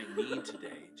energy it. you might need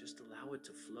today, just allow it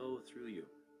to flow through you.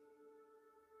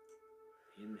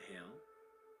 Inhale,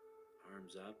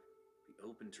 arms up, be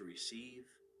open to receive.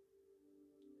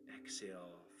 Exhale,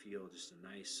 feel just a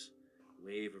nice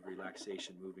wave of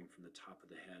relaxation moving from the top of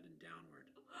the head and downward.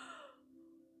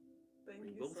 Thank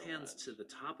Bring you both so hands much. to the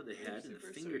top of the You're head and the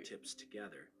super fingertips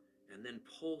together, and then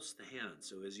pulse the hands.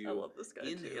 So as I you love this guy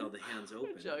inhale, too. the hands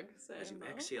open. Jug, As you same, though.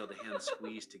 exhale, the hands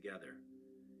squeeze together.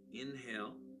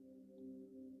 Inhale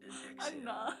and exhale. I'm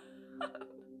not.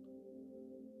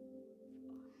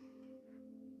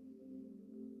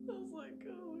 I was like,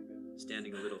 oh my goodness.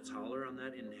 Standing a little taller on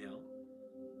that inhale.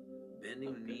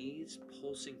 Bending the Okay. knees,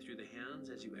 pulsing through the hands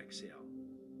as you exhale.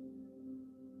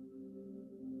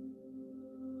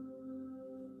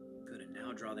 Good, and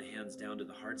now draw the hands down to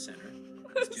the heart center.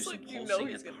 Let's do It's some like, you know pulsing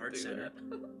he's at the gonna heart do center.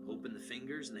 that. Open the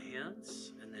fingers and the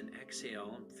hands, and then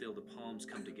exhale and feel the palms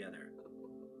come together.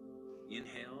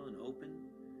 Inhale and open.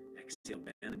 Exhale,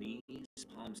 bend the knees,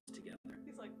 palms together.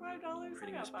 He's like, $5? I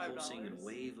Creating got this $5. pulsing and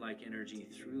wave-like energy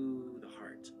through the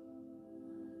heart.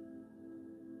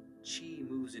 Qi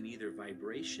moves in either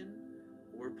vibration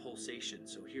or pulsation.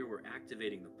 So here we're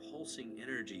activating the pulsing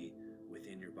energy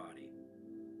within your body.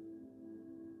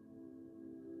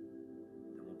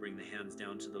 Then we'll bring the hands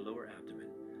down to the lower abdomen.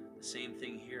 The same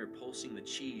thing here, pulsing the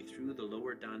Qi through the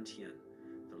lower dantian,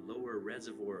 the lower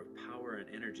reservoir of power and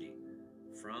energy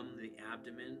from the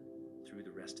abdomen through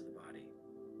the rest of the body.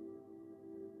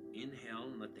 Inhale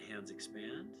and let the hands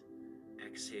expand.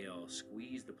 Exhale,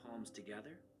 squeeze the palms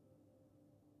together.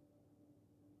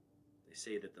 They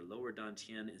say that the lower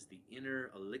dantian is the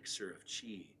inner elixir of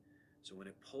Qi. So when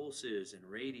it pulses and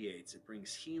radiates, it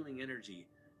brings healing energy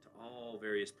to all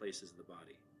various places of the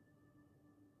body.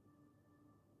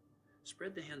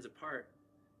 Spread the hands apart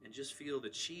and just feel the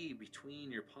chi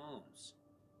between your palms.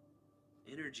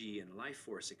 Energy and life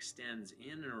force extends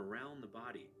in and around the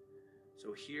body.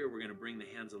 So here we're going to bring the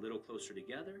hands a little closer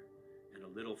together and a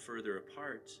little further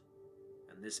apart.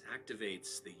 And this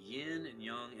activates the yin and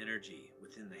yang energy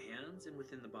within the hands and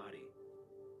within the body.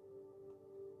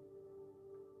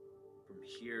 From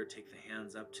here, take the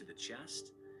hands up to the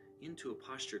chest into a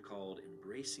posture called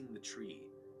embracing the tree.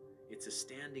 It's a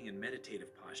standing and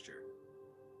meditative posture.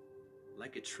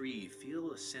 Like a tree,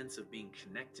 feel a sense of being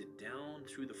connected down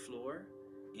through the floor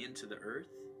into the earth.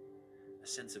 A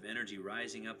sense of energy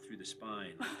rising up through the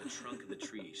spine, like the trunk of the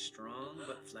tree, strong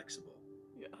but flexible.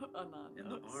 Yeah, and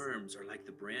the arms are like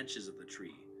the branches of the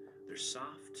tree. They're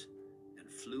soft and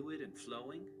fluid and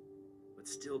flowing, but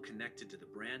still connected to the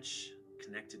branch,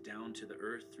 connected down to the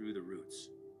earth through the roots.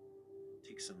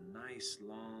 Take some nice,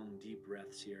 long, deep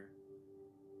breaths here.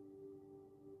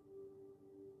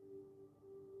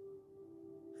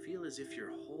 Feel as if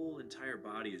your whole entire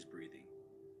body is breathing.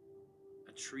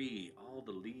 A tree, all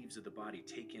the leaves of the body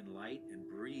take in light and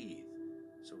breathe.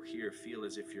 So here, feel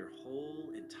as if your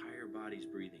whole entire body's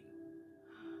breathing.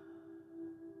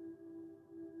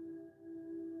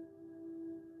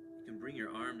 You can bring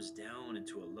your arms down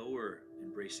into a lower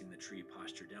embracing the tree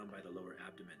posture, down by the lower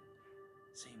abdomen.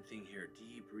 Same thing here,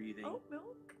 deep breathing. Oh,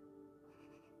 milk.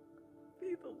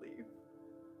 Be the leaf.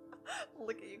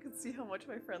 Look at you can see how much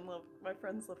my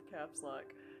friends love caps lock.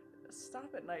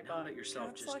 Stop at night. Now let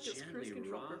yourself just gently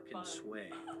rock and sway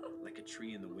like a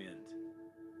tree in the wind.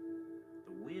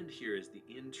 The wind here is the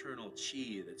internal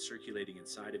chi that's circulating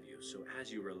inside of you. So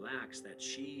as you relax, that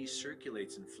chi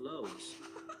circulates and flows,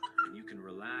 and you can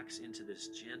relax into this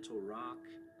gentle rock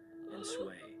and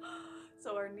sway.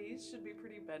 So our knees should be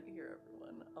pretty bent here,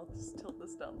 everyone. I'll just tilt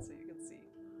this down so you can see.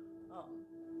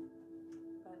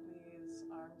 Bent knees,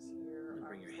 arms here. And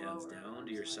bring your hands down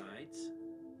to your sides.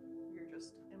 You're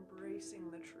just embracing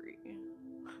the tree.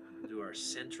 We'll do our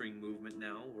centering movement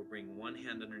now. We'll bring one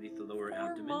hand underneath the lower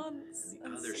abdomen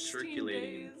and the other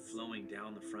circulating and flowing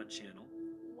down the front channel,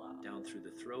 down through the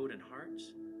throat and heart.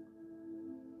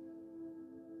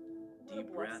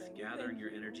 Deep breath, gathering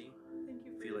your energy.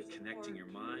 Feel it connecting your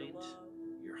mind,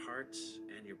 your heart,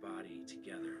 and your body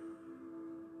together.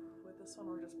 With this one,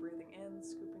 we're just breathing in,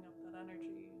 scooping up that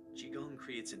energy. Qigong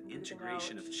creates an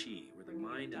integration of qi, where the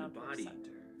mind and the body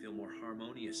feel more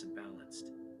harmonious and balanced.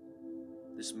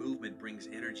 This movement brings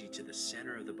energy to the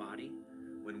center of the body.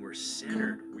 When we're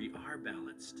centered, we are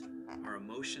balanced. Our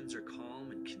emotions are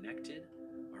calm and connected.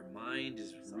 Our mind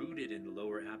is rooted in the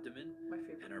lower abdomen,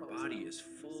 and our body is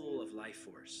full of life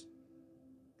force.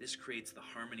 This creates the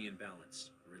harmony and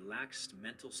balance, a relaxed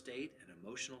mental state and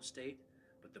emotional state,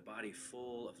 but the body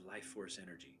full of life force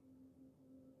energy.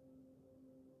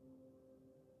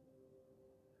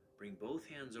 Bring both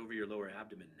hands over your lower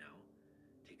abdomen now.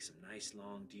 Take some nice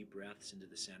long deep breaths into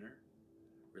the center.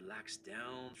 Relax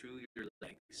down through your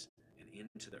legs and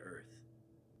into the earth.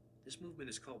 This movement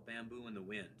is called bamboo in the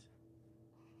wind.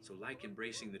 So like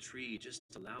embracing the tree, just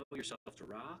allow yourself to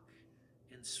rock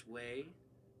and sway,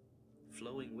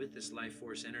 flowing with this life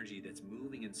force energy that's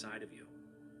moving inside of you.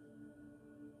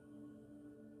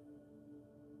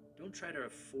 Don't try to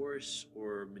force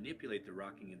or manipulate the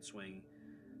rocking and swaying.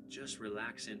 Just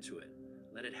relax into it.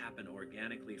 Let it happen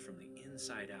organically from the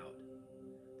inside out.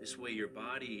 This way your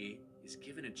body is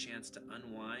given a chance to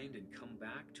unwind and come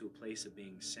back to a place of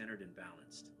being centered and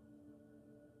balanced.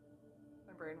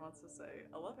 My brain wants to say,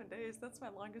 11 days, that's my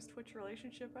longest Twitch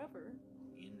relationship ever.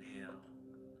 Inhale,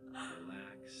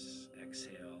 relax,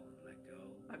 exhale, let go.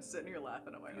 I'm sitting here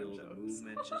laughing at my own jokes. Feel the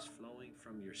movement just flowing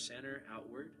from your center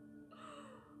outward.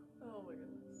 Oh my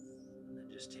goodness. And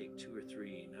then just take 2 or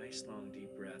 3 nice long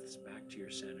deep breaths back to your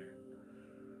center.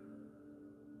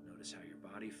 Notice how your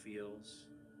body feels.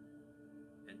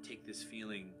 And take this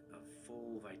feeling of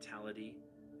full vitality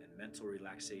and mental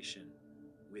relaxation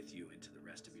with you into the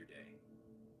rest of your day.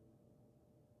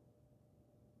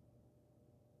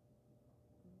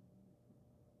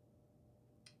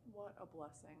 What a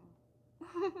blessing.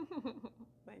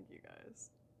 Thank you guys.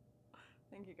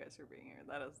 Thank you guys for being here.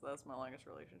 That's my longest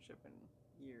relationship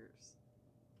in years.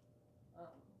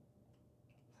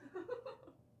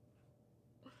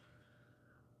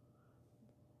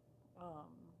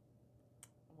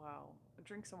 Wow.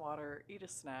 Drink some water, eat a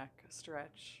snack,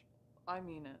 stretch. I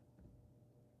mean it.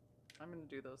 I'm gonna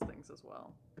do those things as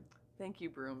well. Thank you,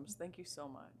 Brooms. Thank you so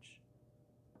much.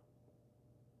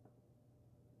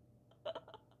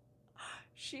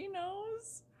 She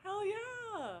knows? Hell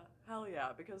yeah. Hell yeah,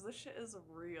 because this shit is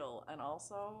real. And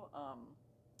also,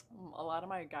 a lot of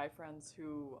my guy friends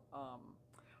who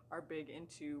are big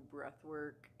into breath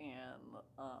work and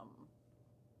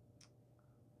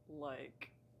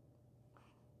Like,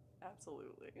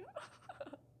 absolutely.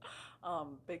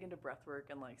 Big into breath work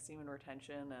and like semen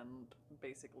retention and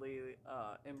basically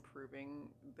improving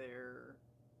their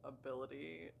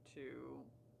ability to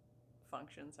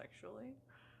function sexually.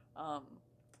 Um,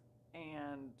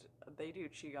 and they do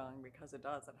qigong because it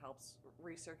does. It helps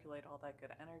recirculate all that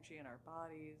good energy in our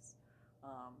bodies.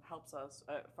 Helps us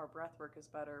if our breath work is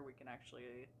better, we can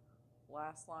actually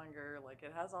last longer. Like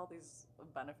it has all these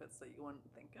benefits that you wouldn't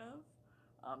think of.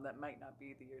 That might not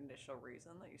be the initial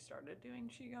reason that you started doing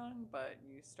qigong, but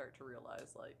you start to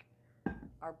realize like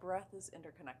our breath is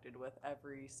interconnected with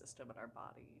every system in our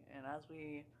body, and as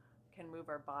we can move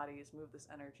our bodies, move this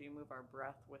energy, move our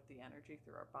breath with the energy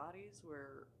through our bodies,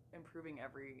 we're improving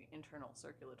every internal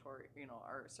circulatory,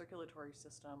 our circulatory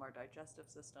system, our digestive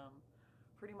system,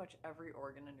 pretty much every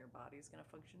organ in your body is going to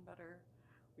function better.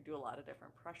 We do a lot of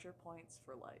different pressure points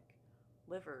for like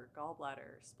liver,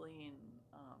 gallbladder, spleen,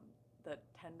 the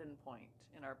tendon point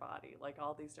in our body, like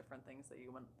all these different things that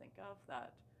you wouldn't think of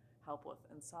that help with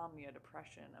insomnia,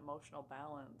 depression, emotional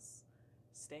balance,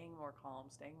 staying more calm,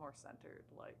 staying more centered.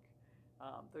 Like,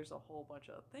 there's a whole bunch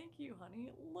of thank you,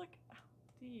 honey. Look,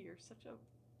 D, you're such a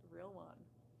real one.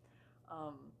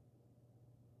 Um,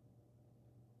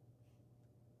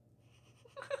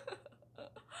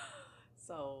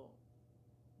 so,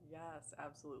 yes,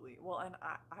 absolutely. Well, and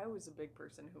I was a big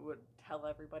person who would tell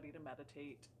everybody to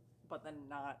meditate, but then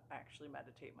not actually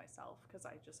meditate myself because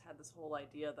I just had this whole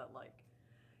idea that, like,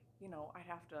 I'd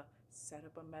have to set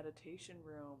up a meditation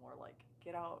room or like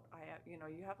get out.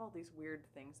 You have all these weird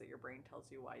things that your brain tells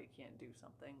you why you can't do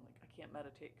something. Like I can't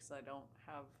meditate because I don't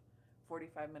have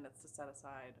 45 minutes to set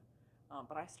aside.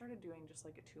 But I started doing just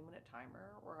like a 2-minute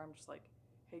timer where I'm just like,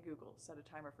 hey Google, set a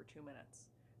timer for 2 minutes.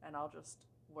 And I'll just,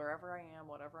 wherever I am,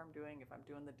 whatever I'm doing, if I'm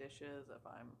doing the dishes, if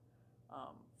I'm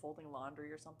folding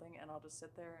laundry or something, and I'll just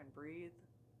sit there and breathe,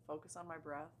 focus on my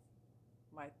breath.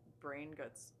 My brain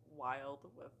gets wild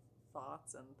with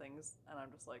thoughts and things, and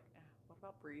I'm just like, what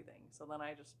about breathing? So then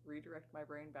I just redirect my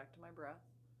brain back to my breath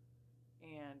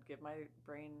and give my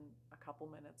brain a couple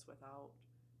minutes without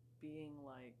being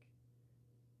like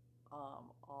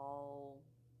all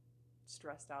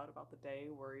stressed out about the day,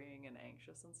 worrying and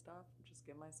anxious and stuff. Just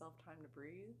give myself time to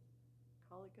breathe.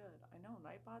 Call it good. I know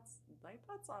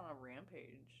Nightbot's on a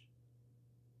rampage.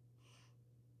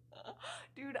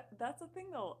 Dude, that's the thing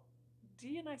though.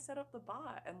 D and I set up the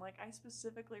bot, and like I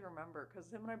specifically remember because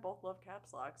him and I both love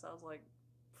caps locks. I was like,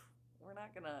 we're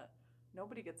not gonna.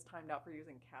 Nobody gets timed out for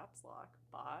using caps lock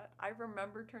bot. I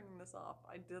remember turning this off.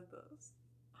 I did this.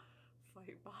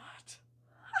 Fight bot.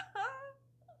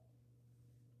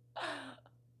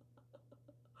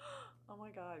 Oh my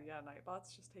god, yeah,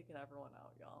 Nightbot's just taking everyone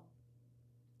out, y'all.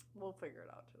 We'll figure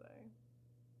it out today.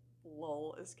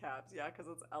 Lol is caps, yeah,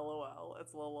 because it's LOL.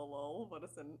 It's lol, but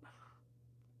it's in.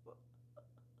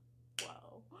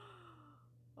 Wow.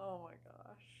 Oh my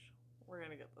gosh. We're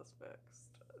gonna get this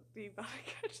fixed. Be back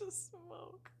catch a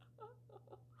smoke.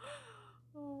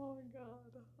 Oh my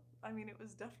god. I mean, it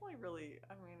was definitely really.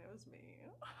 I mean, it was me.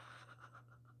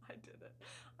 I did it.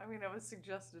 I mean, it was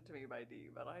suggested to me by D,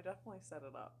 but I definitely set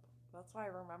it up. That's why I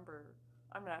remember.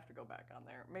 I'm gonna have to go back on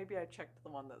there. Maybe I checked the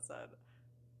one that said.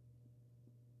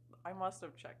 I must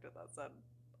have checked it that said.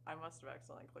 I must have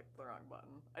accidentally clicked the wrong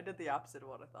button. I did the opposite of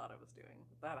what I thought I was doing.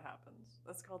 That happens.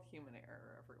 That's called human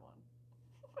error, everyone.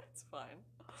 It's fine.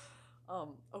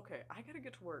 Okay, I gotta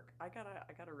get to work. I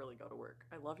gotta really go to work.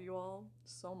 I love you all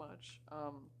so much.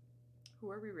 Who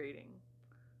are we rating?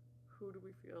 Who do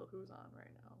we feel who's on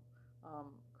right now?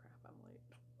 Crap, I'm late.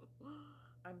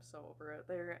 I'm so over it.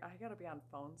 I gotta be on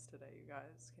phones today, you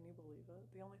guys. Can you believe it?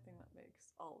 The only thing that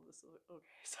makes all of this okay,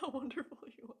 so wonderful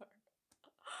you are.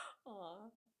 Aw,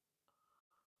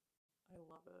 I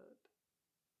love it.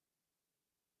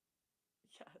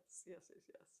 Yes, yes, yes,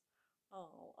 yes.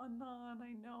 Oh, Anon,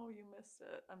 I know you missed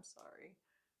it. I'm sorry.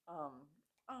 Um,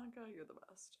 Anka, you're the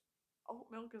best. Oat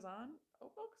milk is on?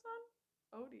 Oat milk's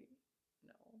on? Odie.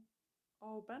 No.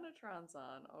 Oh, Benetron's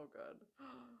on. Oh, good.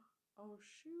 Oh,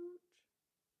 shoot.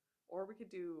 Or we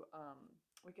could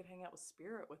hang out with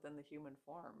Spirit within the human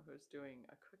form, who's doing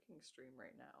a cooking stream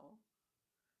right now.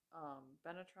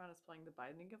 Benetron is playing The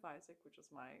Binding of Isaac, which is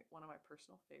one of my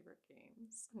personal favorite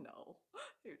games. No,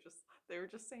 they were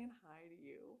just saying hi to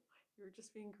you. You were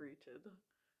just being greeted.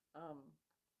 Um,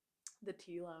 the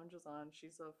Tea Lounge is on.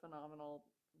 She's a phenomenal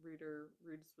reader,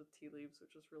 reads with tea leaves,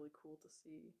 which is really cool to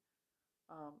see.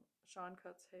 Sean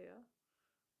Cuts Hea,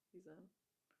 he's in.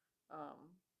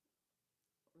 Um,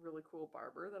 Really cool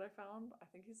barber that I found. I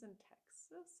think he's in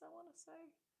Texas, I want to say.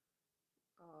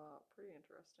 Pretty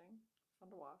interesting.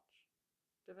 Fun to watch.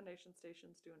 Divination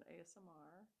Station's doing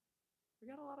ASMR. We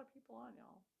got a lot of people on,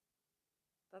 y'all.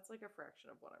 That's like a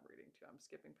fraction of what I'm reading too. I'm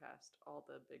skipping past all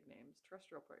the big names.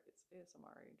 Terrestrial Praise,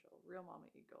 ASMR Angel, Real Mama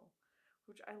Eagle,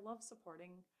 which I love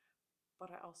supporting,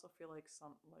 but I also feel like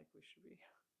we should be.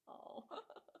 Oh,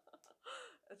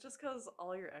 it's just because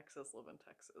all your exes live in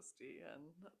Texas, D, and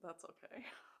that's okay.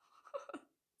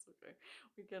 It's okay.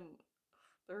 We can.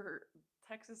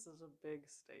 Texas is a big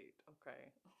state.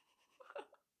 Okay.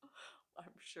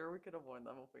 I'm sure we could avoid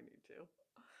them if we need to.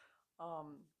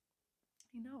 Um,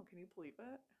 can you believe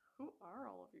it? Who are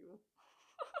all of you?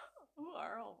 Who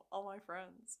are all my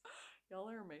friends? Y'all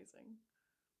are amazing.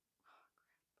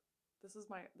 This is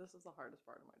the hardest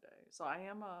part of my day. So I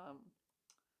am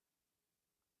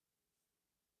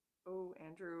oh,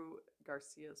 Andrew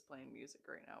Garcia is playing music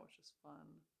right now, which is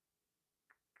fun.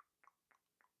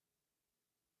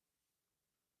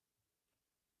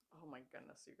 Oh my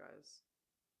goodness, you guys.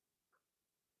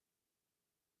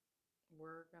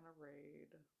 We're gonna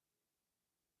raid.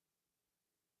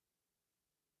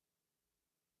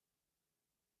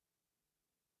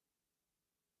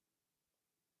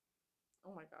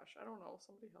 Oh my gosh, I don't know.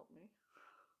 Somebody help me.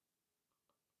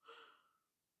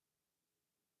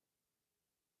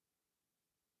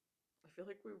 I feel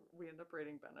like we end up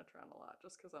raiding Benetron a lot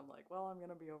just because I'm like, well, I'm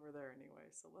gonna be over there anyway,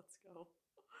 so let's go.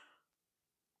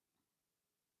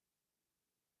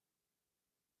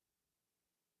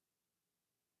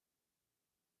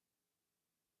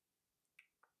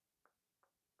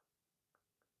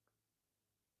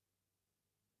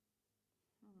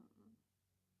 Hmm.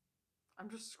 I'm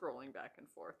just scrolling back and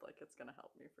forth like it's gonna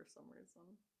help me for some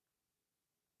reason.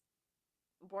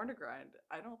 Born to Grind.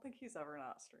 I don't think he's ever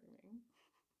not streaming.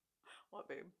 What,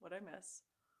 babe? What'd I miss?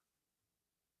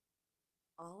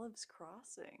 Olive's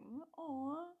Crossing.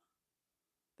 Aw.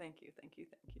 Thank you, thank you,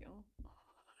 thank you.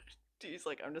 Dee's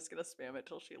like, I'm just gonna spam it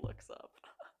till she looks up.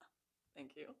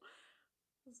 Thank you.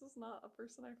 This is not a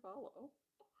person I follow.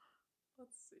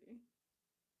 Let's see.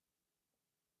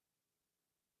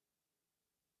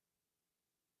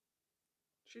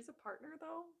 She's a partner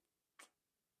though.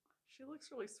 She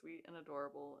looks really sweet and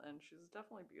adorable, and she's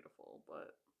definitely beautiful,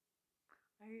 but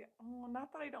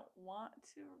not that I don't want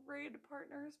to raid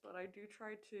partners, but I do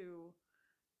try to,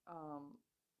 um,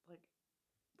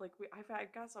 like,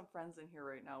 I've got some friends in here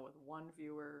right now with 1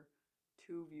 viewer,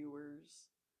 2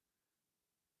 viewers,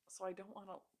 so I don't want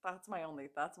to. That's my only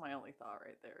thought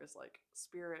right there is like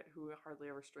Spirit, who hardly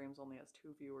ever streams, only has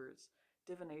 2 viewers.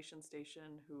 Divination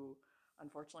Station, who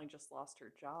unfortunately just lost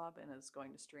her job and is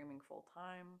going to streaming full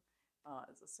time,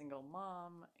 as a single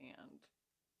mom, and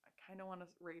I kind of want to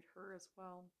rate her as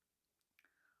well.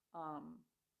 Um,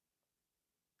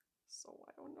 so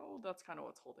I don't know. That's kind of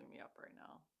what's holding me up right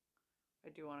now. I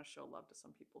do want to show love to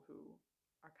some people who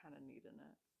are kind of needing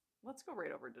it. Let's go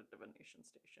right over to Divination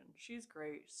Station. She's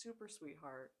great, super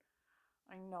sweetheart.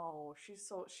 I know she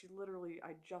literally.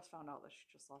 I just found out that she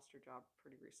just lost her job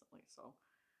pretty recently. So,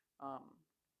 um,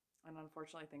 and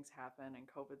unfortunately things happen, and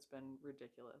COVID's been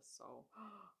ridiculous. So,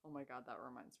 oh my God, that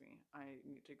reminds me. I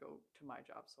need to go to my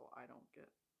job so I don't get.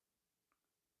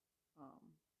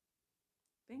 Um,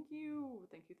 thank you,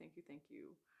 thank you, thank you, thank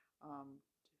you.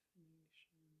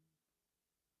 Divination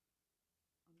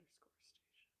underscore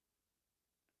station.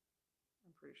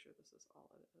 I'm pretty sure this is all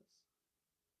it is.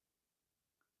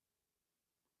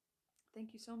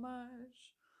 Thank you so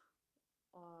much.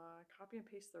 Copy and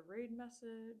paste the raid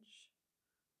message.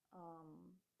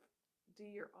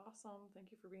 D, you're awesome.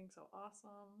 Thank you for being so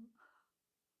awesome.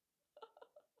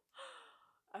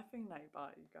 Effing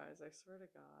Nightbot, you guys, I swear to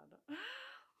God.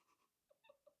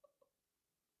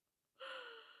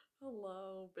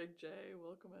 Hello, Big J,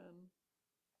 welcome in.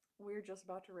 We're just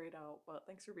about to raid out, but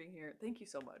thanks for being here. Thank you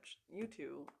so much. You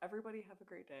too. Everybody have a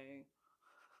great day.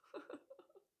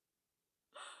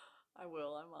 I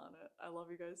will, I'm on it. I love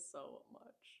you guys so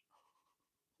much.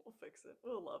 We'll fix it.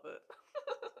 We'll love it.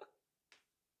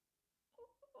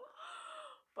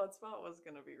 Buttspot was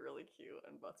gonna be really cute,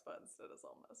 and Buttspot instead is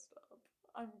all messed up.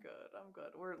 I'm good. I'm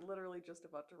good. We're literally just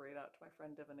about to raid out to my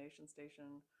friend Divination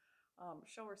Station.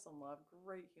 Show her some love.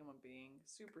 Great human being.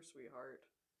 Super sweetheart.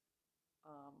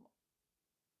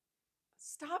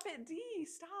 Stop it, D.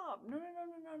 Stop. No, no, no,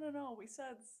 no, no, no, no. We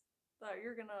said that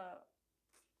you're gonna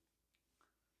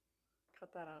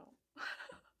cut that out.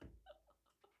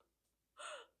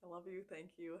 I love you.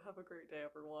 Thank you. Have a great day,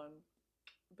 everyone.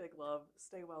 Big love.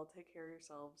 Stay well. Take care of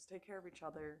yourselves. Take care of each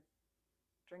other.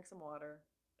 Drink some water.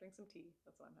 Drink some tea.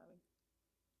 That's what I'm having.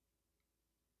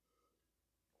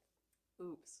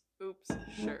 Oops. Oops.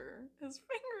 Sure. His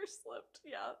finger slipped.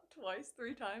 Yeah, twice,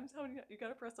 3 times. How many? You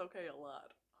gotta press OK a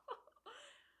lot.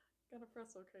 Gotta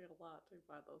press OK a lot to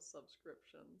buy those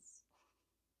subscriptions.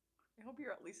 I hope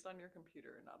you're at least on your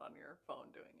computer and not on your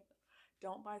phone doing it.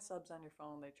 Don't buy subs on your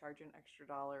phone. They charge you an extra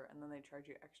 $1 and then they charge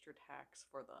you extra tax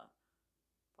for the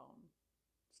phone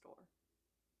store.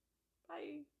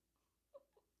 Bye.